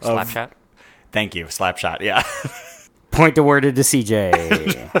 Slapshot? Thank you, Slapshot. Yeah. point awarded to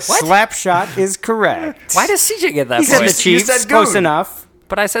CJ. Slapshot is correct. Why does CJ get that He said point? the Chiefs. said Close Goon. enough.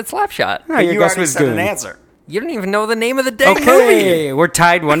 But I said Slapshot. No, your you guess already was said Goon. an answer. You don't even know the name of the dang movie. Okay, we're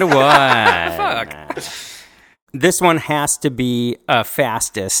tied 1-1. Fuck. This one has to be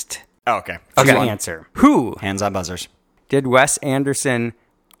fastest Oh, okay. to First one. answer. Who Hands on buzzers. did Wes Anderson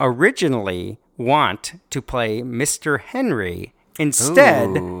originally want to play Mr. Henry instead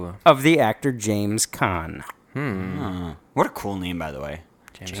Ooh. of the actor James Caan? What a cool name, by the way.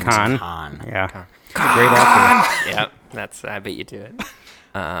 James Caan. Caan. Yeah. Great actor. Yep. That's. I beat you to it.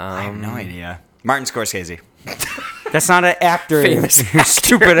 I have no idea. Martin Scorsese. That's not an actor. Famous you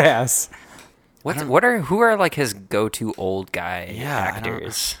stupid ass. Who are like his go-to old guy Yeah, I don't-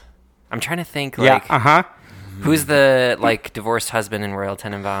 actors? I'm trying to think. Yeah. Like, Uh-huh. who's the like divorced husband in Royal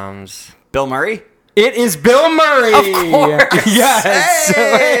Tenenbaums? Bill Murray? It is Bill Murray. Of course. Yes.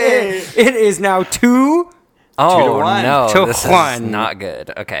 It is now 2. Oh 2-1. no, To this Juan. is not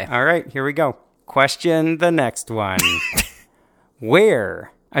good. Okay. All right, here we go. Question the next one.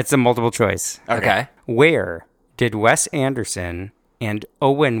 Where? It's a multiple choice. Okay. Where did Wes Anderson and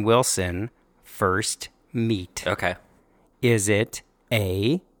Owen Wilson first meet? Okay. Is it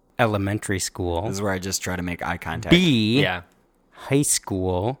A, elementary school, This is where I just try to make eye contact. B, Yeah. high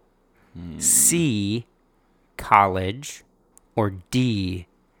school, C, college, or D,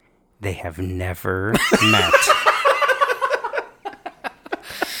 they have never met?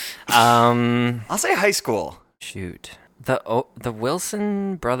 I'll say high school. Shoot. The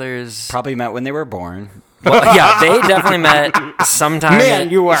Wilson brothers. Probably met when they were born. Well, yeah, they definitely met sometime. Man,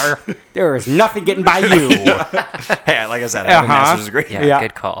 there is nothing getting by you. Hey, like I said, I have a master's degree. Yeah, Yeah.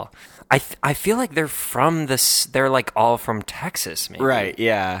 good call. I feel like they're from this. They're like all from Texas, maybe. Right,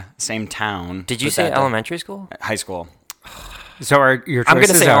 yeah. Same town. Did you but say that- elementary school? High school. So are your I'm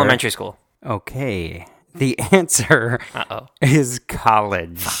choices gonna say are- elementary school. Okay. The answer Uh-oh. is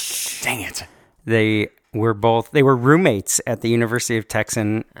college. Dang it. They were roommates at the University of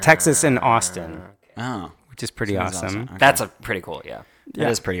Texas in Austin, Oh. which is pretty awesome. Okay. That's a pretty cool. Yeah. That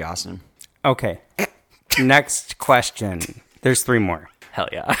is pretty awesome. Okay. Next question. There's 3 more. Hell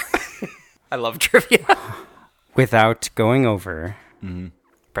yeah. I love trivia. Without going over,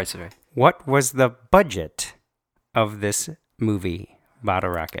 Price is Right. what was the budget of this movie, Bottle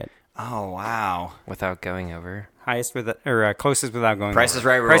Rocket? Oh, wow. Without going over. Highest with closest without going Price over. is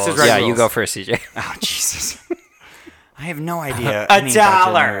Right Price is rules. Right Yeah, rules. you go first, CJ. Oh, Jesus. I have no idea. $1. any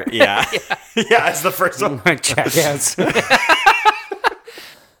budget or- Yeah. Yeah, it's the first one. Jackass.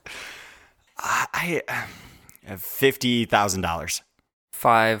 I have $50,000.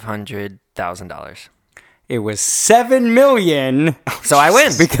 $500,000. It was $7 million. So I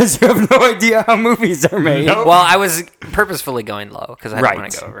win. Because you have no idea how movies are made. Well, I was purposefully going low because I didn't want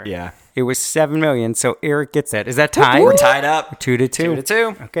Right. to go over. Yeah. It was $7 million. So Eric gets that. Is that tied? We're tied up. 2-2.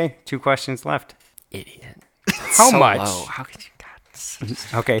 2-2. Okay, 2 questions left. Idiot. How So much? low. How could you? God.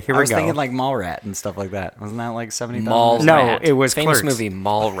 Okay, here I we was go. thinking like Mallrat and stuff like that. Wasn't that like 70,000? Mall No, Rat. it was famous Clerks. movie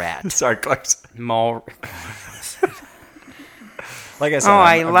Mall Rat. Sorry, Clerks. Mall. Like I said, Oh, I'm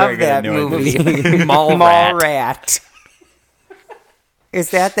I very love good at that doing movie. Mall Mall Rat. Rat.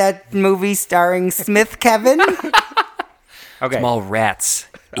 Is that movie starring Smith Kevin? Okay. Mall Rats.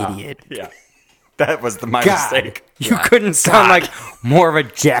 Idiot. Yeah. That was my God, mistake. you couldn't sound like more of a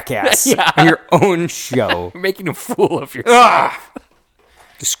jackass on your own show. You're making a fool of yourself.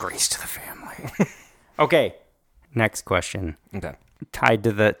 Disgrace to the family. Okay. Next question. Okay. Tied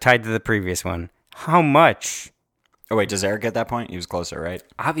to the previous one. How much? Oh, wait, does Eric get that point? He was closer, right?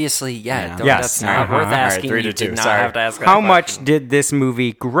 Obviously, yeah. Yeah. Don't- Yes. That's not Uh-huh. worth All right, asking. 3-2. You did not Sorry. have to ask that How question. much did this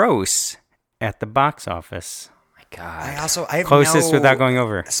movie gross at the box office? God. I have Closest no without going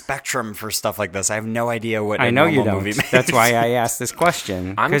over. spectrum for stuff like this. I have no idea what I a know you normal don't. movie makes. That's why I asked this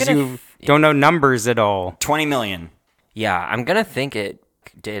question. I'm Because gonna you don't know numbers at all. 20 million. Yeah, I'm gonna think it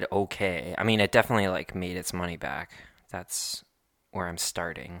did okay. I mean, it definitely like made its money back. That's where I'm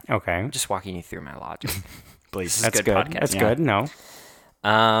starting. Okay. I'm just walking you through my logic. Please. That's good good. podcast. That's Yeah. good.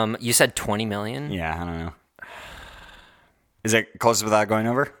 No. You said 20 million. Yeah, I don't know. Is it closest without going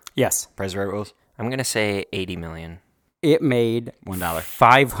over? Yes. Price is Right rules? I'm gonna say 80 million. It made $1.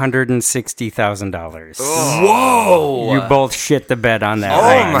 $560,000. Whoa! You both shit the bed on that. Oh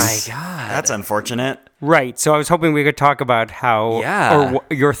right? my god! That's unfortunate. Right. So I was hoping we could talk about how, Yeah. or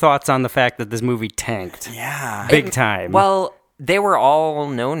your thoughts on the fact that this movie tanked Yeah. big time. Well, they were all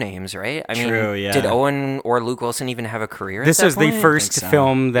no names, right? I True, mean, yeah. did Owen or Luke Wilson even have a career? this at that is the point? first so.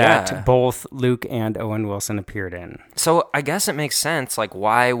 film that Yeah. both Luke and Owen Wilson appeared in. So I guess it makes sense. Like,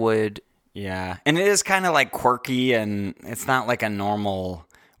 why would? Yeah. And it is kind of like quirky, and it's not like a normal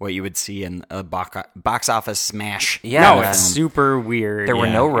what you would see in a box office smash. Yeah. No, it's super weird. There were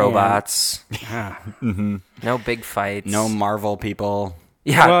no robots. Yeah. No big fights. No Marvel people.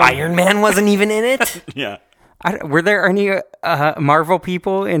 Yeah, Well- Iron Man wasn't even in it. Yeah. Were there any Marvel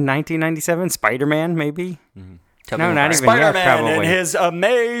people in 1997? Spider-Man, maybe? Tobey No, not Maguire. even yet, Spider-Man probably. and his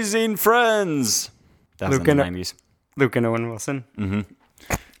amazing friends. That was Luke in the and- 90s. Luke and Owen Wilson?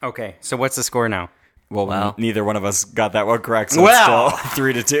 Mm-hmm. Okay, so what's the score now? Well, neither one of us got that one correct, so Well. it's still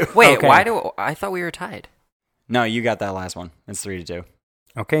 3-2. Wait, Okay. I thought we were tied. No, you got that last one. It's 3-2.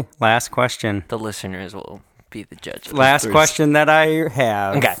 Okay, last question. The listeners will be the judge. Last question that I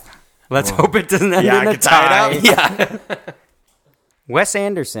have. Okay. Let's hope it doesn't end Yeah, in I a could tie tie. it up. Yeah. Wes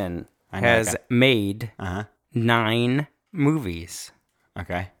Anderson I know has that made Uh-huh. 9 movies.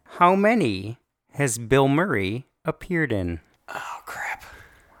 Okay. How many has Bill Murray appeared in? Oh, crap.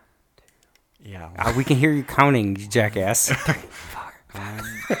 Yeah. We can hear you counting, you jackass.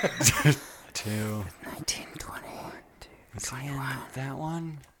 2. 19, 20. That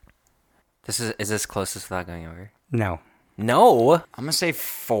one? Is this closest without going over? No. No. I'm going to say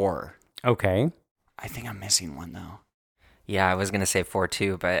 4. Okay. I think I'm missing one, though. Yeah, I was gonna say 4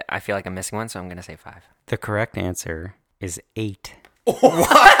 too, but I feel like I'm missing one, so I'm gonna say 5. The correct answer is 8.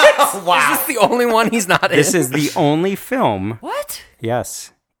 Wow. Is this the only one he's not in? This is the only film, What?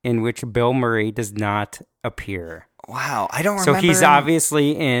 yes, in which Bill Murray does not appear. Wow. I don't So remember. he's him.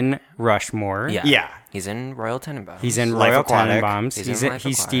 obviously in Rushmore. Yeah. Yeah. He's in Royal Tenenbaums. He's in Life Royal Aquatic. Tenenbaums. He's in Life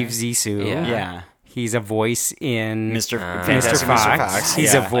He's Steve Aquatic. Zissou. Yeah. Yeah. He's a voice in Mr. Mr. Fantastic Fox.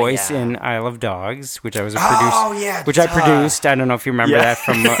 He's yeah. a voice Yeah. in Isle of Dogs, which I was a Oh, yeah, which I duh. produced. I don't know if you remember Yeah. that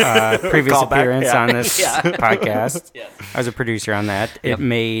from previous Callback, appearance yeah. on this podcast. I was a producer on that. It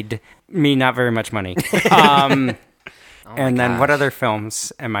made me not very much money. And then what other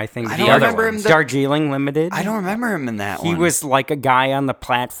films am I thinking? I don't remember him. Darjeeling Limited. I don't remember him in that one. He was like a guy on the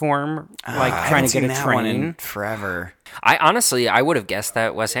platform, like I trying haven't to get seen a that one in train. forever. I would have guessed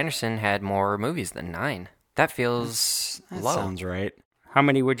that Wes Anderson had more movies than 9. That feels That low. sounds right. How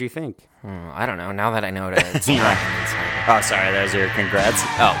many would you think? I don't know. Now that I know it's 9. Oh, sorry. There's your congrats.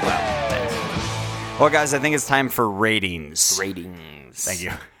 Oh, wow. Thanks. Well, guys, I think it's time for ratings. Ratings. Thank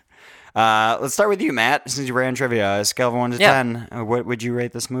you. Let's start with you, Matt, since you ran trivia. A scale of 1 to Yeah. 10. What would you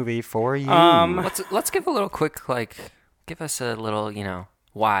rate this movie for you? Let's give a little quick, give us a little,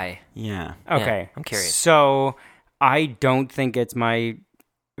 why. Yeah. Okay. I'm curious. So I don't think it's my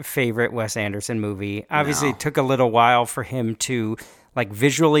favorite Wes Anderson movie. Obviously, No. it took a little while for him to, like,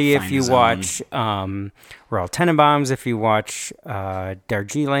 visually, Find if you his watch Royal Tenenbaums, if you watch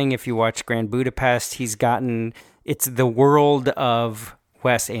Darjeeling, if you watch Grand Budapest, it's the world of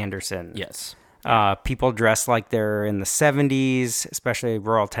Wes Anderson. Yes. People dress like they're in the 70s, especially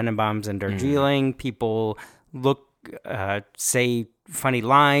Royal Tenenbaums and Darjeeling. People say funny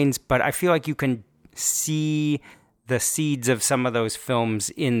lines, but I feel like you can see the seeds of some of those films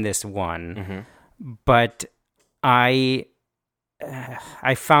in this one. But I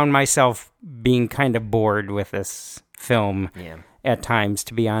found myself being kind of bored with this film at times,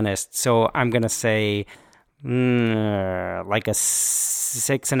 to be honest. So I'm going to say like a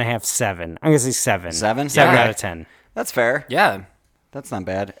 6.5, 7. I'm going to say 7. 7? 7 Yeah. out of 10. That's fair. Yeah. That's not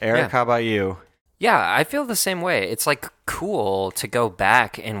bad. Eric, Yeah. how about you? Yeah, I feel the same way. It's like cool to go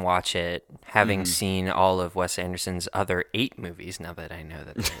back and watch it, having seen all of Wes Anderson's other 8 movies. Now that I know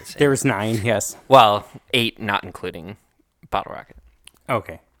that there's There was 9, yes. 8, not including Bottle Rocket.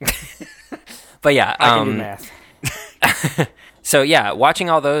 Okay. But yeah, I can do math. so yeah, watching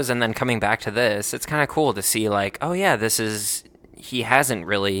all those and then coming back to this, it's kind of cool to see like, oh yeah, he hasn't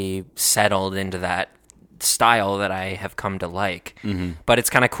really settled into that style that I have come to like. But it's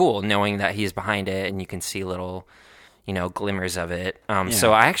kind of cool knowing that he's behind it and you can see little, glimmers of it.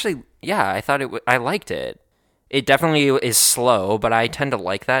 So I actually, I thought I liked it. It definitely is slow, but I tend to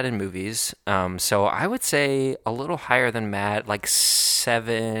like that in movies. So I would say a little higher than Matt, like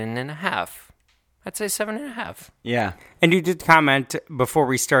 7.5. I'd say 7.5. Yeah. And you did comment before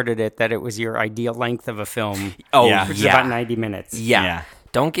we started it that it was your ideal length of a film. Oh, Yeah. Which is about 90 minutes. Yeah.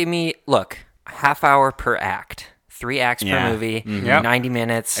 Don't give me, look, half hour per act. 3 acts Yeah. per movie, Yep. 90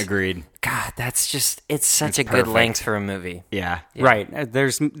 minutes. Agreed. God, it's such It's a good perfect. length for a movie. Yeah. Right.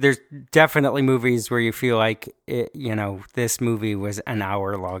 There's definitely movies where you feel like this movie an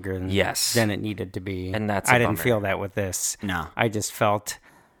hour longer than it needed to be. And that's a I didn't bummer. feel that with this. No. I just felt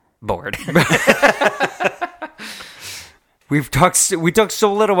Bored. we talked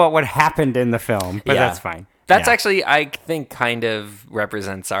so little about what happened in the film, but Yeah. that's fine. That's Yeah. actually, I think, kind of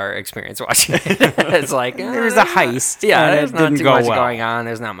represents our experience watching it. It's like, There was a heist. yeah, and there's it not didn't too go much well. going on.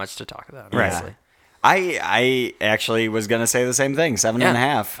 There's not much to talk about, Right. honestly. I actually was gonna say the same thing.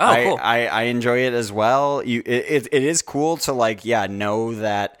 7.5. Oh, cool. I enjoy it as well. It is cool to know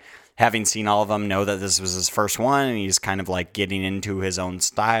that, having seen all of them, know that this was his first one, and he's kind of like getting into his own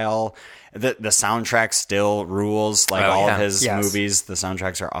style. The soundtrack still rules. All of his movies, the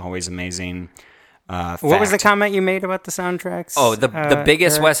soundtracks are always amazing. What was the comment you made about the soundtracks? Oh, the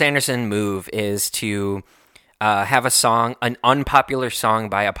biggest Wes Anderson move is to have a song, an unpopular song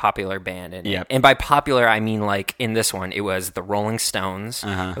by a popular band. And by popular, I mean like in this one, it was the Rolling Stones.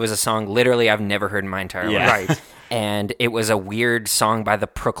 It was a song literally I've never heard in my entire life. Right. And it was a weird song by the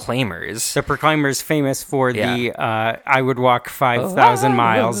Proclaimers. The Proclaimers, famous for the I Would Walk 5,000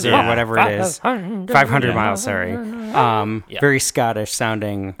 miles or whatever it is. 500 miles, sorry. Very Scottish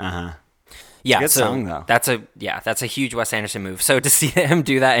sounding. Yeah, good song though. That's a huge Wes Anderson move. So to see him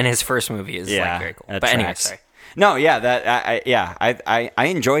do that in his first movie is very cool. But anyway, sorry. No, I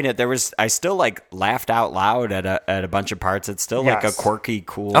enjoyed it. I still laughed out loud at a bunch of parts. It's still a quirky,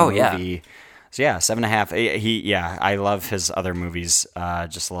 cool movie. Yeah. So 7.5. I love his other movies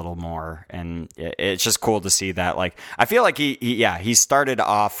just a little more, and it's just cool to see that. I feel like he started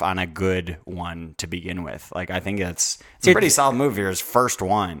off on a good one to begin with. I think it's a pretty solid movie. His first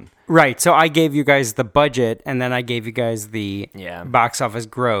one. Right, so I gave you guys the budget, and then I gave you guys the box office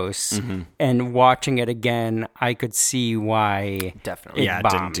gross. Mm-hmm. And watching it again, I could see why definitely it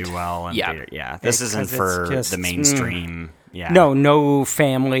didn't do well. And this isn't for the mainstream. Yeah. No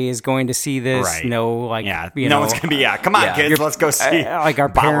family is going to see this. Right. No, no one's gonna be. Come on, kids, let's go see. Our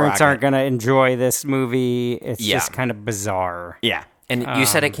parents aren't going to enjoy this movie. It's just kind of bizarre. Yeah, and you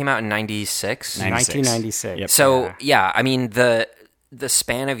said it came out in 96? 1996. Yep. So I mean the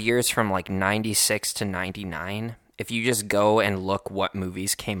span of years from 96 to 99. If you just go and look what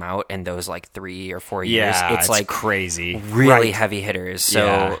movies came out in those 3 or 4 years, it's crazy, really heavy hitters.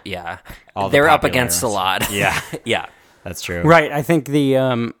 So they're up against a lot. Yeah, yeah. That's true. Right. I think the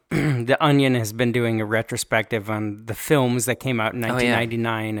the Onion has been doing a retrospective on the films that came out in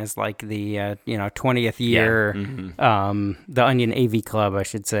 1999 as the 20th year. Yeah. Mm-hmm. The Onion AV Club, I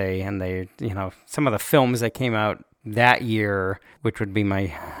should say, and they some of the films that came out that year, which would be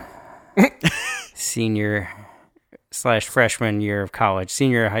my senior/freshman year of college,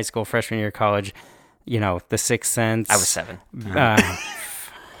 senior high school, freshman year of college. The Sixth Sense. I was 7.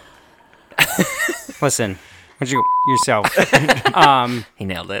 Listen. Yourself. He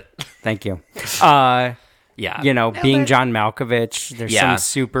nailed it. Thank you. Yeah. Being John Malkovich, there's some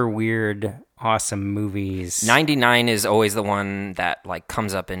super weird, awesome movies. 99 is always the one that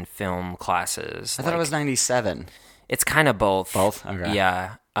comes up in film classes. I thought it was 97. It's kind of both. Both? Okay.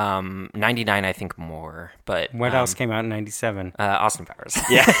 Yeah. 99 I think more, but what else came out in 97? Austin Powers.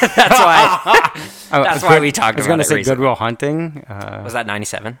 Yeah. That's why we talked about it. I was going to say Good Will Hunting. Was that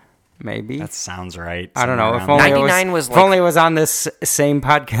 97? Maybe. That sounds right. I don't know. If only I was on this same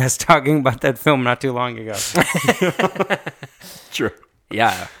podcast talking about that film not too long ago. True.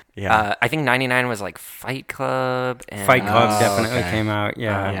 Yeah. Yeah. I think 99 was Fight Club. And Fight Club definitely came out.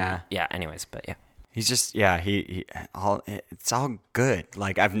 Yeah. Yeah. Anyways, but yeah. He's just it's all good.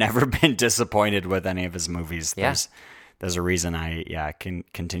 I've never been disappointed with any of his movies. Yeah. There's a reason I can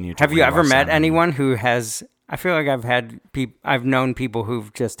continue to. Have you ever met anyone who has? I feel like I've known people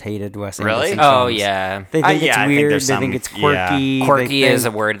who've just hated Wes Anderson. Really? films. Oh yeah. They think it's weird. They think it's quirky. Yeah. Quirky is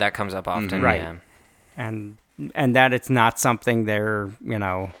a word that comes up often. Right. Yeah. And that it's not something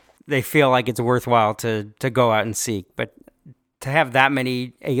they feel like it's worthwhile to go out and seek, but. To have that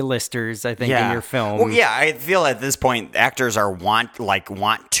many A-listers, I think, in your film. Well, yeah, I feel at this point actors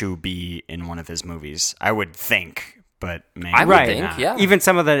want to be in one of his movies. I would think, but maybe I would think, yeah. Even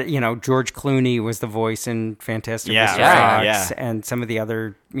some of the, George Clooney was the voice in Fantastic Mr. Fox, and some of the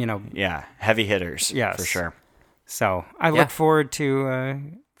other, heavy hitters, for sure. So I look forward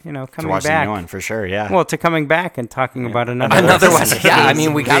to. Coming back. A new one for sure, yeah. Well, to coming back and talking about another one. Yeah, I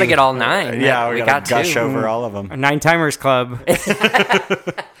mean, we got to get all 9. Yeah, we got to gush over all of them. A 9 Timers Club.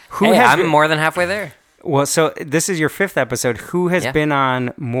 I'm more than halfway there. Well, so this is your 5th episode. Who has been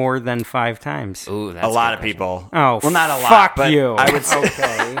on more than 5 times? Ooh, that's a lot of people. Oh, well, not a lot. Fuck but you. I would say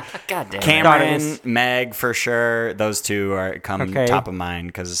okay. God damn. Cameron, Meg, for sure. Those two are top of mind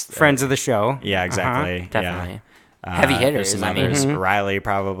because friends of the show. Yeah, exactly. Definitely. Yeah. Heavy hitters. Riley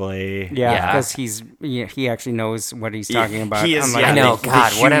probably. Yeah, because he actually knows what he's talking about. He is. I know.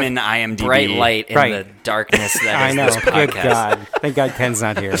 God, what a IMDb bright light in the darkness that is this podcast. Good God. Thank God Ken's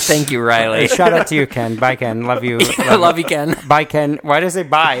not here. Thank you, Riley. Shout out to you, Ken. Bye, Ken. Love you. Love you, Ken. Bye, Ken. Why did I say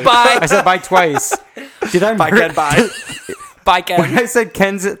bye? Bye. I said bye twice. Did I? Bye, Ken. Bye. Bye, Ken. When I said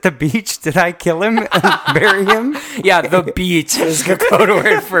Ken's at the beach, did I kill him and bury him? Yeah, the beach is the code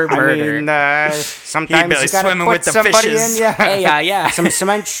word for murder. I mean, sometimes He'd be you gotta swimming put with the somebody fishes. in. Yeah, Hey, yeah. some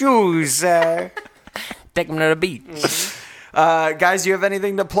cement shoes. Take him to the beach. Guys, you have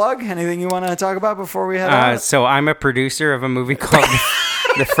anything to plug? Anything you want to talk about before we head out? So I'm a producer of a movie called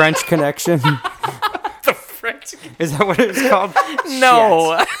The French Connection. The French. Is that what it's called?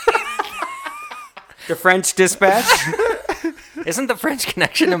 No. The French Dispatch? Isn't The French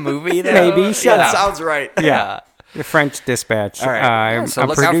Connection a movie, though? Maybe. Shut That up. sounds right. Yeah. The French Dispatch. All right. I'm So a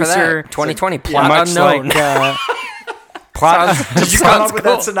look out for producer. that. 2020, plot Much unknown. like plot. Did you come up Sounds with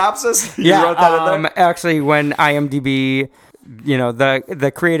cool. that synopsis? You Yeah, wrote that in there? actually, when IMDb,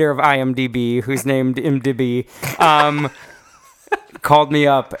 the creator of IMDb, who's named IMDb, called me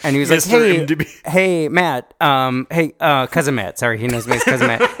up and he was like, Mr. IMDb. hey, Matt, Cousin Matt, sorry, he knows me as Cousin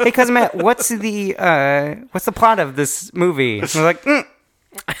Matt. Hey, Cousin Matt, what's the plot of this movie? And I was like,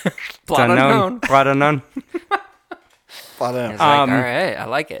 Plot unknown. Plot unknown. It's like, all right, I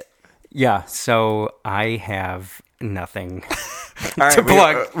like it. Yeah, so I have nothing. All right, to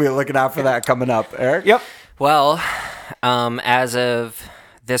plug. We're looking out for that coming up. Eric? Yep. Well, as of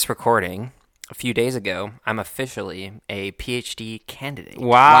this recording, a few days ago, I'm officially a PhD candidate.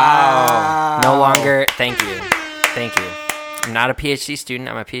 Wow. No longer, thank you. I'm not a PhD student,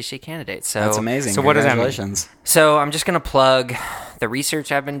 I'm a PhD candidate. So That's amazing. So what does that mean? Congratulations. So I'm just going to plug the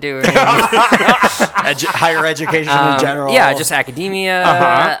research I've been doing. Higher education in general. Yeah, just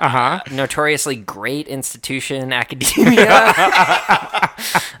academia. Notoriously great institution, academia.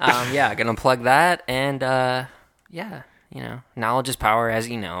 Yeah, gonna plug that, and knowledge is power, as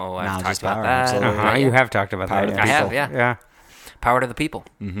you know. I've Knowledge talked is about power, that. absolutely. Uh-huh. You have talked about Power that. to Yeah. I have, people. yeah. Yeah. Power to the people.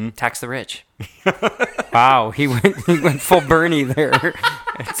 Tax the rich. Wow, he went full Bernie there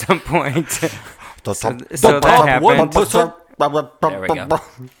at some point. So that happened. There we go.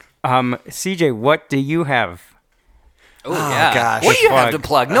 CJ, what do you have? Oh, yeah. gosh. What do you have Plug. to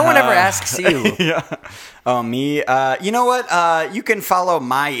plug? No one ever asks you. Oh, me? You know what? You can follow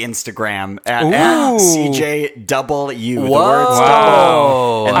my Instagram at Ooh. CJW. The Whoa. words Wow.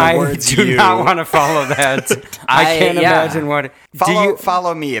 double and the I words do you. not want to follow that. I can't imagine what.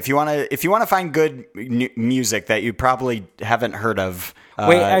 Follow me if you want to find good music that you probably haven't heard of.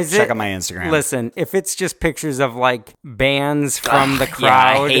 Check out my Instagram. Listen, if it's just pictures of like bands from the yeah,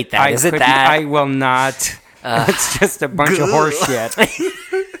 crowd, I hate that. Is it that? I will not. It's just a bunch of horse shit.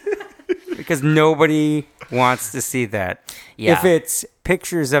 Because nobody wants to see that. Yeah. If it's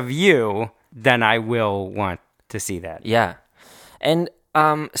pictures of you, then I will want to see that. Yeah. And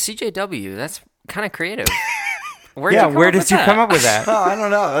CJW, that's kind of creative. Where did you come up with that? Oh, I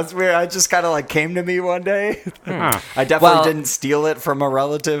don't know. That's weird. I just kind of like came to me one day. I definitely Well, didn't steal it from a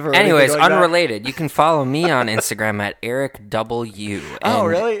relative or Anyways, anything like that. unrelated. You can follow me on Instagram at Eric W. Oh, And,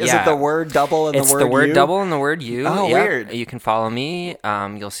 really? Is yeah, it the word double and It's the word the word you? double and the word you. Oh, Yep. weird. You can follow me. You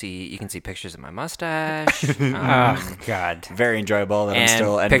can see pictures of my mustache. Oh, God. Very enjoyable. That I'm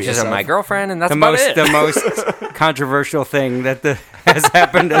still and envious pictures of my girlfriend, and that's The about most, it. the most controversial thing that has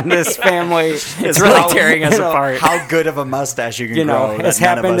happened in this family. It's really tearing us apart. How good of a mustache you can You know, grow has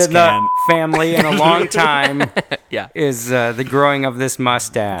that none of happened us in can. the family in a long time. Yeah. Is the growing of this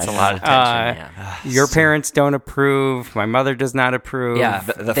mustache. It's a lot of tension, yeah. Your parents don't approve. My mother does not approve. Yeah.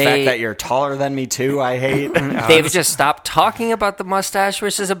 The They- fact that you're taller than me too, I hate. They've just stopped talking about the mustache,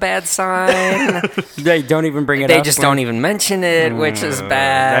 which is a bad sign. They don't even bring it up. They just don't even mention it, which is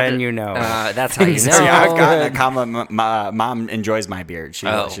bad. Then you know. That's how you know. Yeah, I've gotten a comment. My mom enjoys my beard. She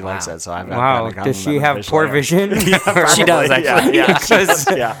likes wow. it, so I've Wow. gotten a Does she compliment have poor officially. vision? She does, actually. Yeah, Because-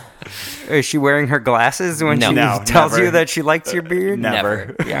 yeah. Is she wearing her glasses when No. she No, tells never. you that she likes your beard?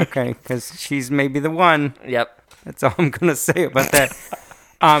 Never. Yeah, okay. Because she's maybe the one. Yep. That's all I'm going to say about that.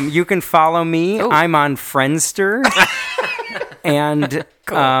 You can follow me. Ooh. I'm on Friendster. And,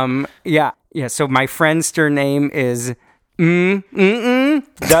 yeah. So my Friendster name is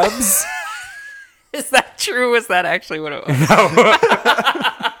Dubs. Is that true? Is that actually what it was?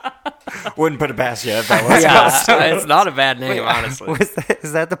 Wouldn't put it past you if that was. Yeah, it's not a bad name, honestly.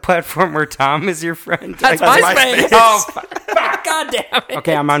 Is that the platform where Tom is your friend? That's MySpace. Oh, God damn it.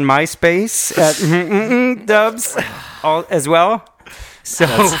 Okay, I'm on MySpace at Dubs as well. So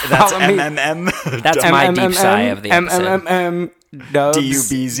That's follow me. MMM. That's my deep sigh of the episode. Dubs.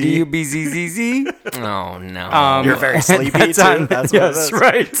 DUBZ. DUBZZZ. Oh, no. You're very sleepy That's too. on- That's what yes, it is.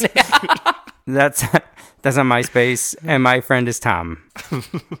 right. That's on MySpace, and my friend is Tom.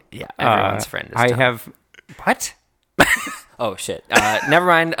 Yeah, everyone's friend is I Tom. have what? Oh, shit. Never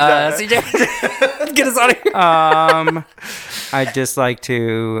mind. CJ, get us out of here. I'd just like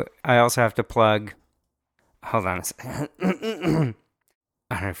to. I also have to plug Hold on a second.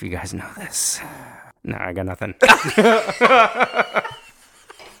 I don't know if you guys know this. No, I got nothing.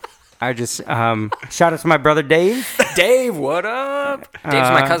 I just shout out to my brother Dave. Dave, what up? Dave's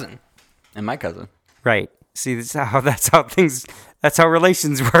my cousin. And my cousin. Right. See, that's how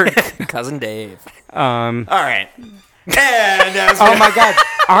relations work. Cousin Dave. All right. And oh my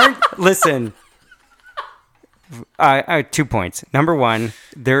God! Listen. 2 points. Number one,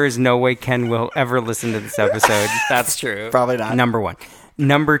 there is no way Ken will ever listen to this episode. That's true. probably not. Number one.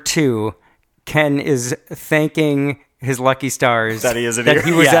 Number two, Ken is thanking his lucky stars That he isn't that here.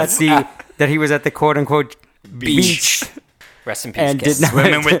 he was Yes. that he was at the quote unquote beach. Rest in peace, And Ken. did not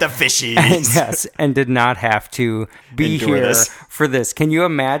Swimming with the fishies. yes, and did not have to be Endure here this. for this. Can you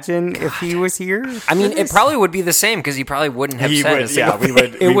imagine if he was here? I mean, it probably would be the same because he probably wouldn't have He said would, a single we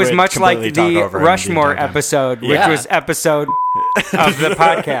would. It was much like completely talk the over him Rushmore entire time. episode, which Yeah. was episode of the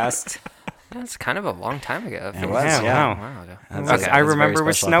podcast. That's kind of a long time ago. It was, Yeah, yeah. wow. ago. I That's a very remember it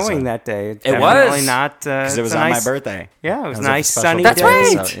was special snowing episode. that day. It's It definitely was. not Because it was it's a on nice, my birthday. Yeah, it was That a nice special sunny That's day.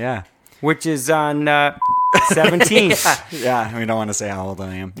 right. episode, Yeah. Which is on 17th. Yeah, we don't want to say how old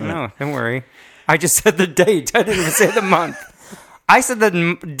I am. No, don't worry. I just said the date. I didn't even say the month. I said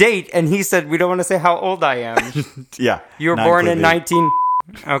the date, and he said we don't want to say how old I am. Yeah. You were not born in included. 19.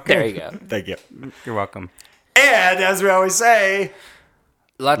 Okay, There you go. Thank you. You're welcome. And as we always say,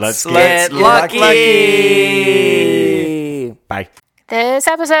 Let's get get lucky. bye. This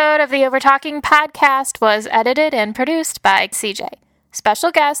episode of the Overtalking podcast was edited and produced by CJ.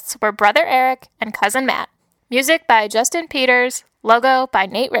 Special guests were Brother Eric and Cousin Matt. Music by Justin Peters. Logo by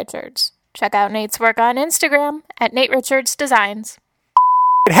Nate Richards. Check out Nate's work on Instagram at Nate Richards Designs.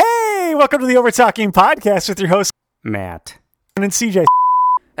 Hey, welcome to the Overtalking podcast with your host Matt. and CJ.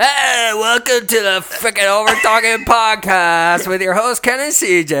 Hey, welcome to the freaking Over Talking podcast with your host, Ken and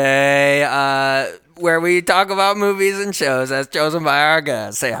CJ, where we talk about movies and shows as chosen by our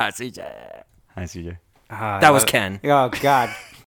guests. Say hi, CJ. Hi, CJ. That was Ken. Oh, God.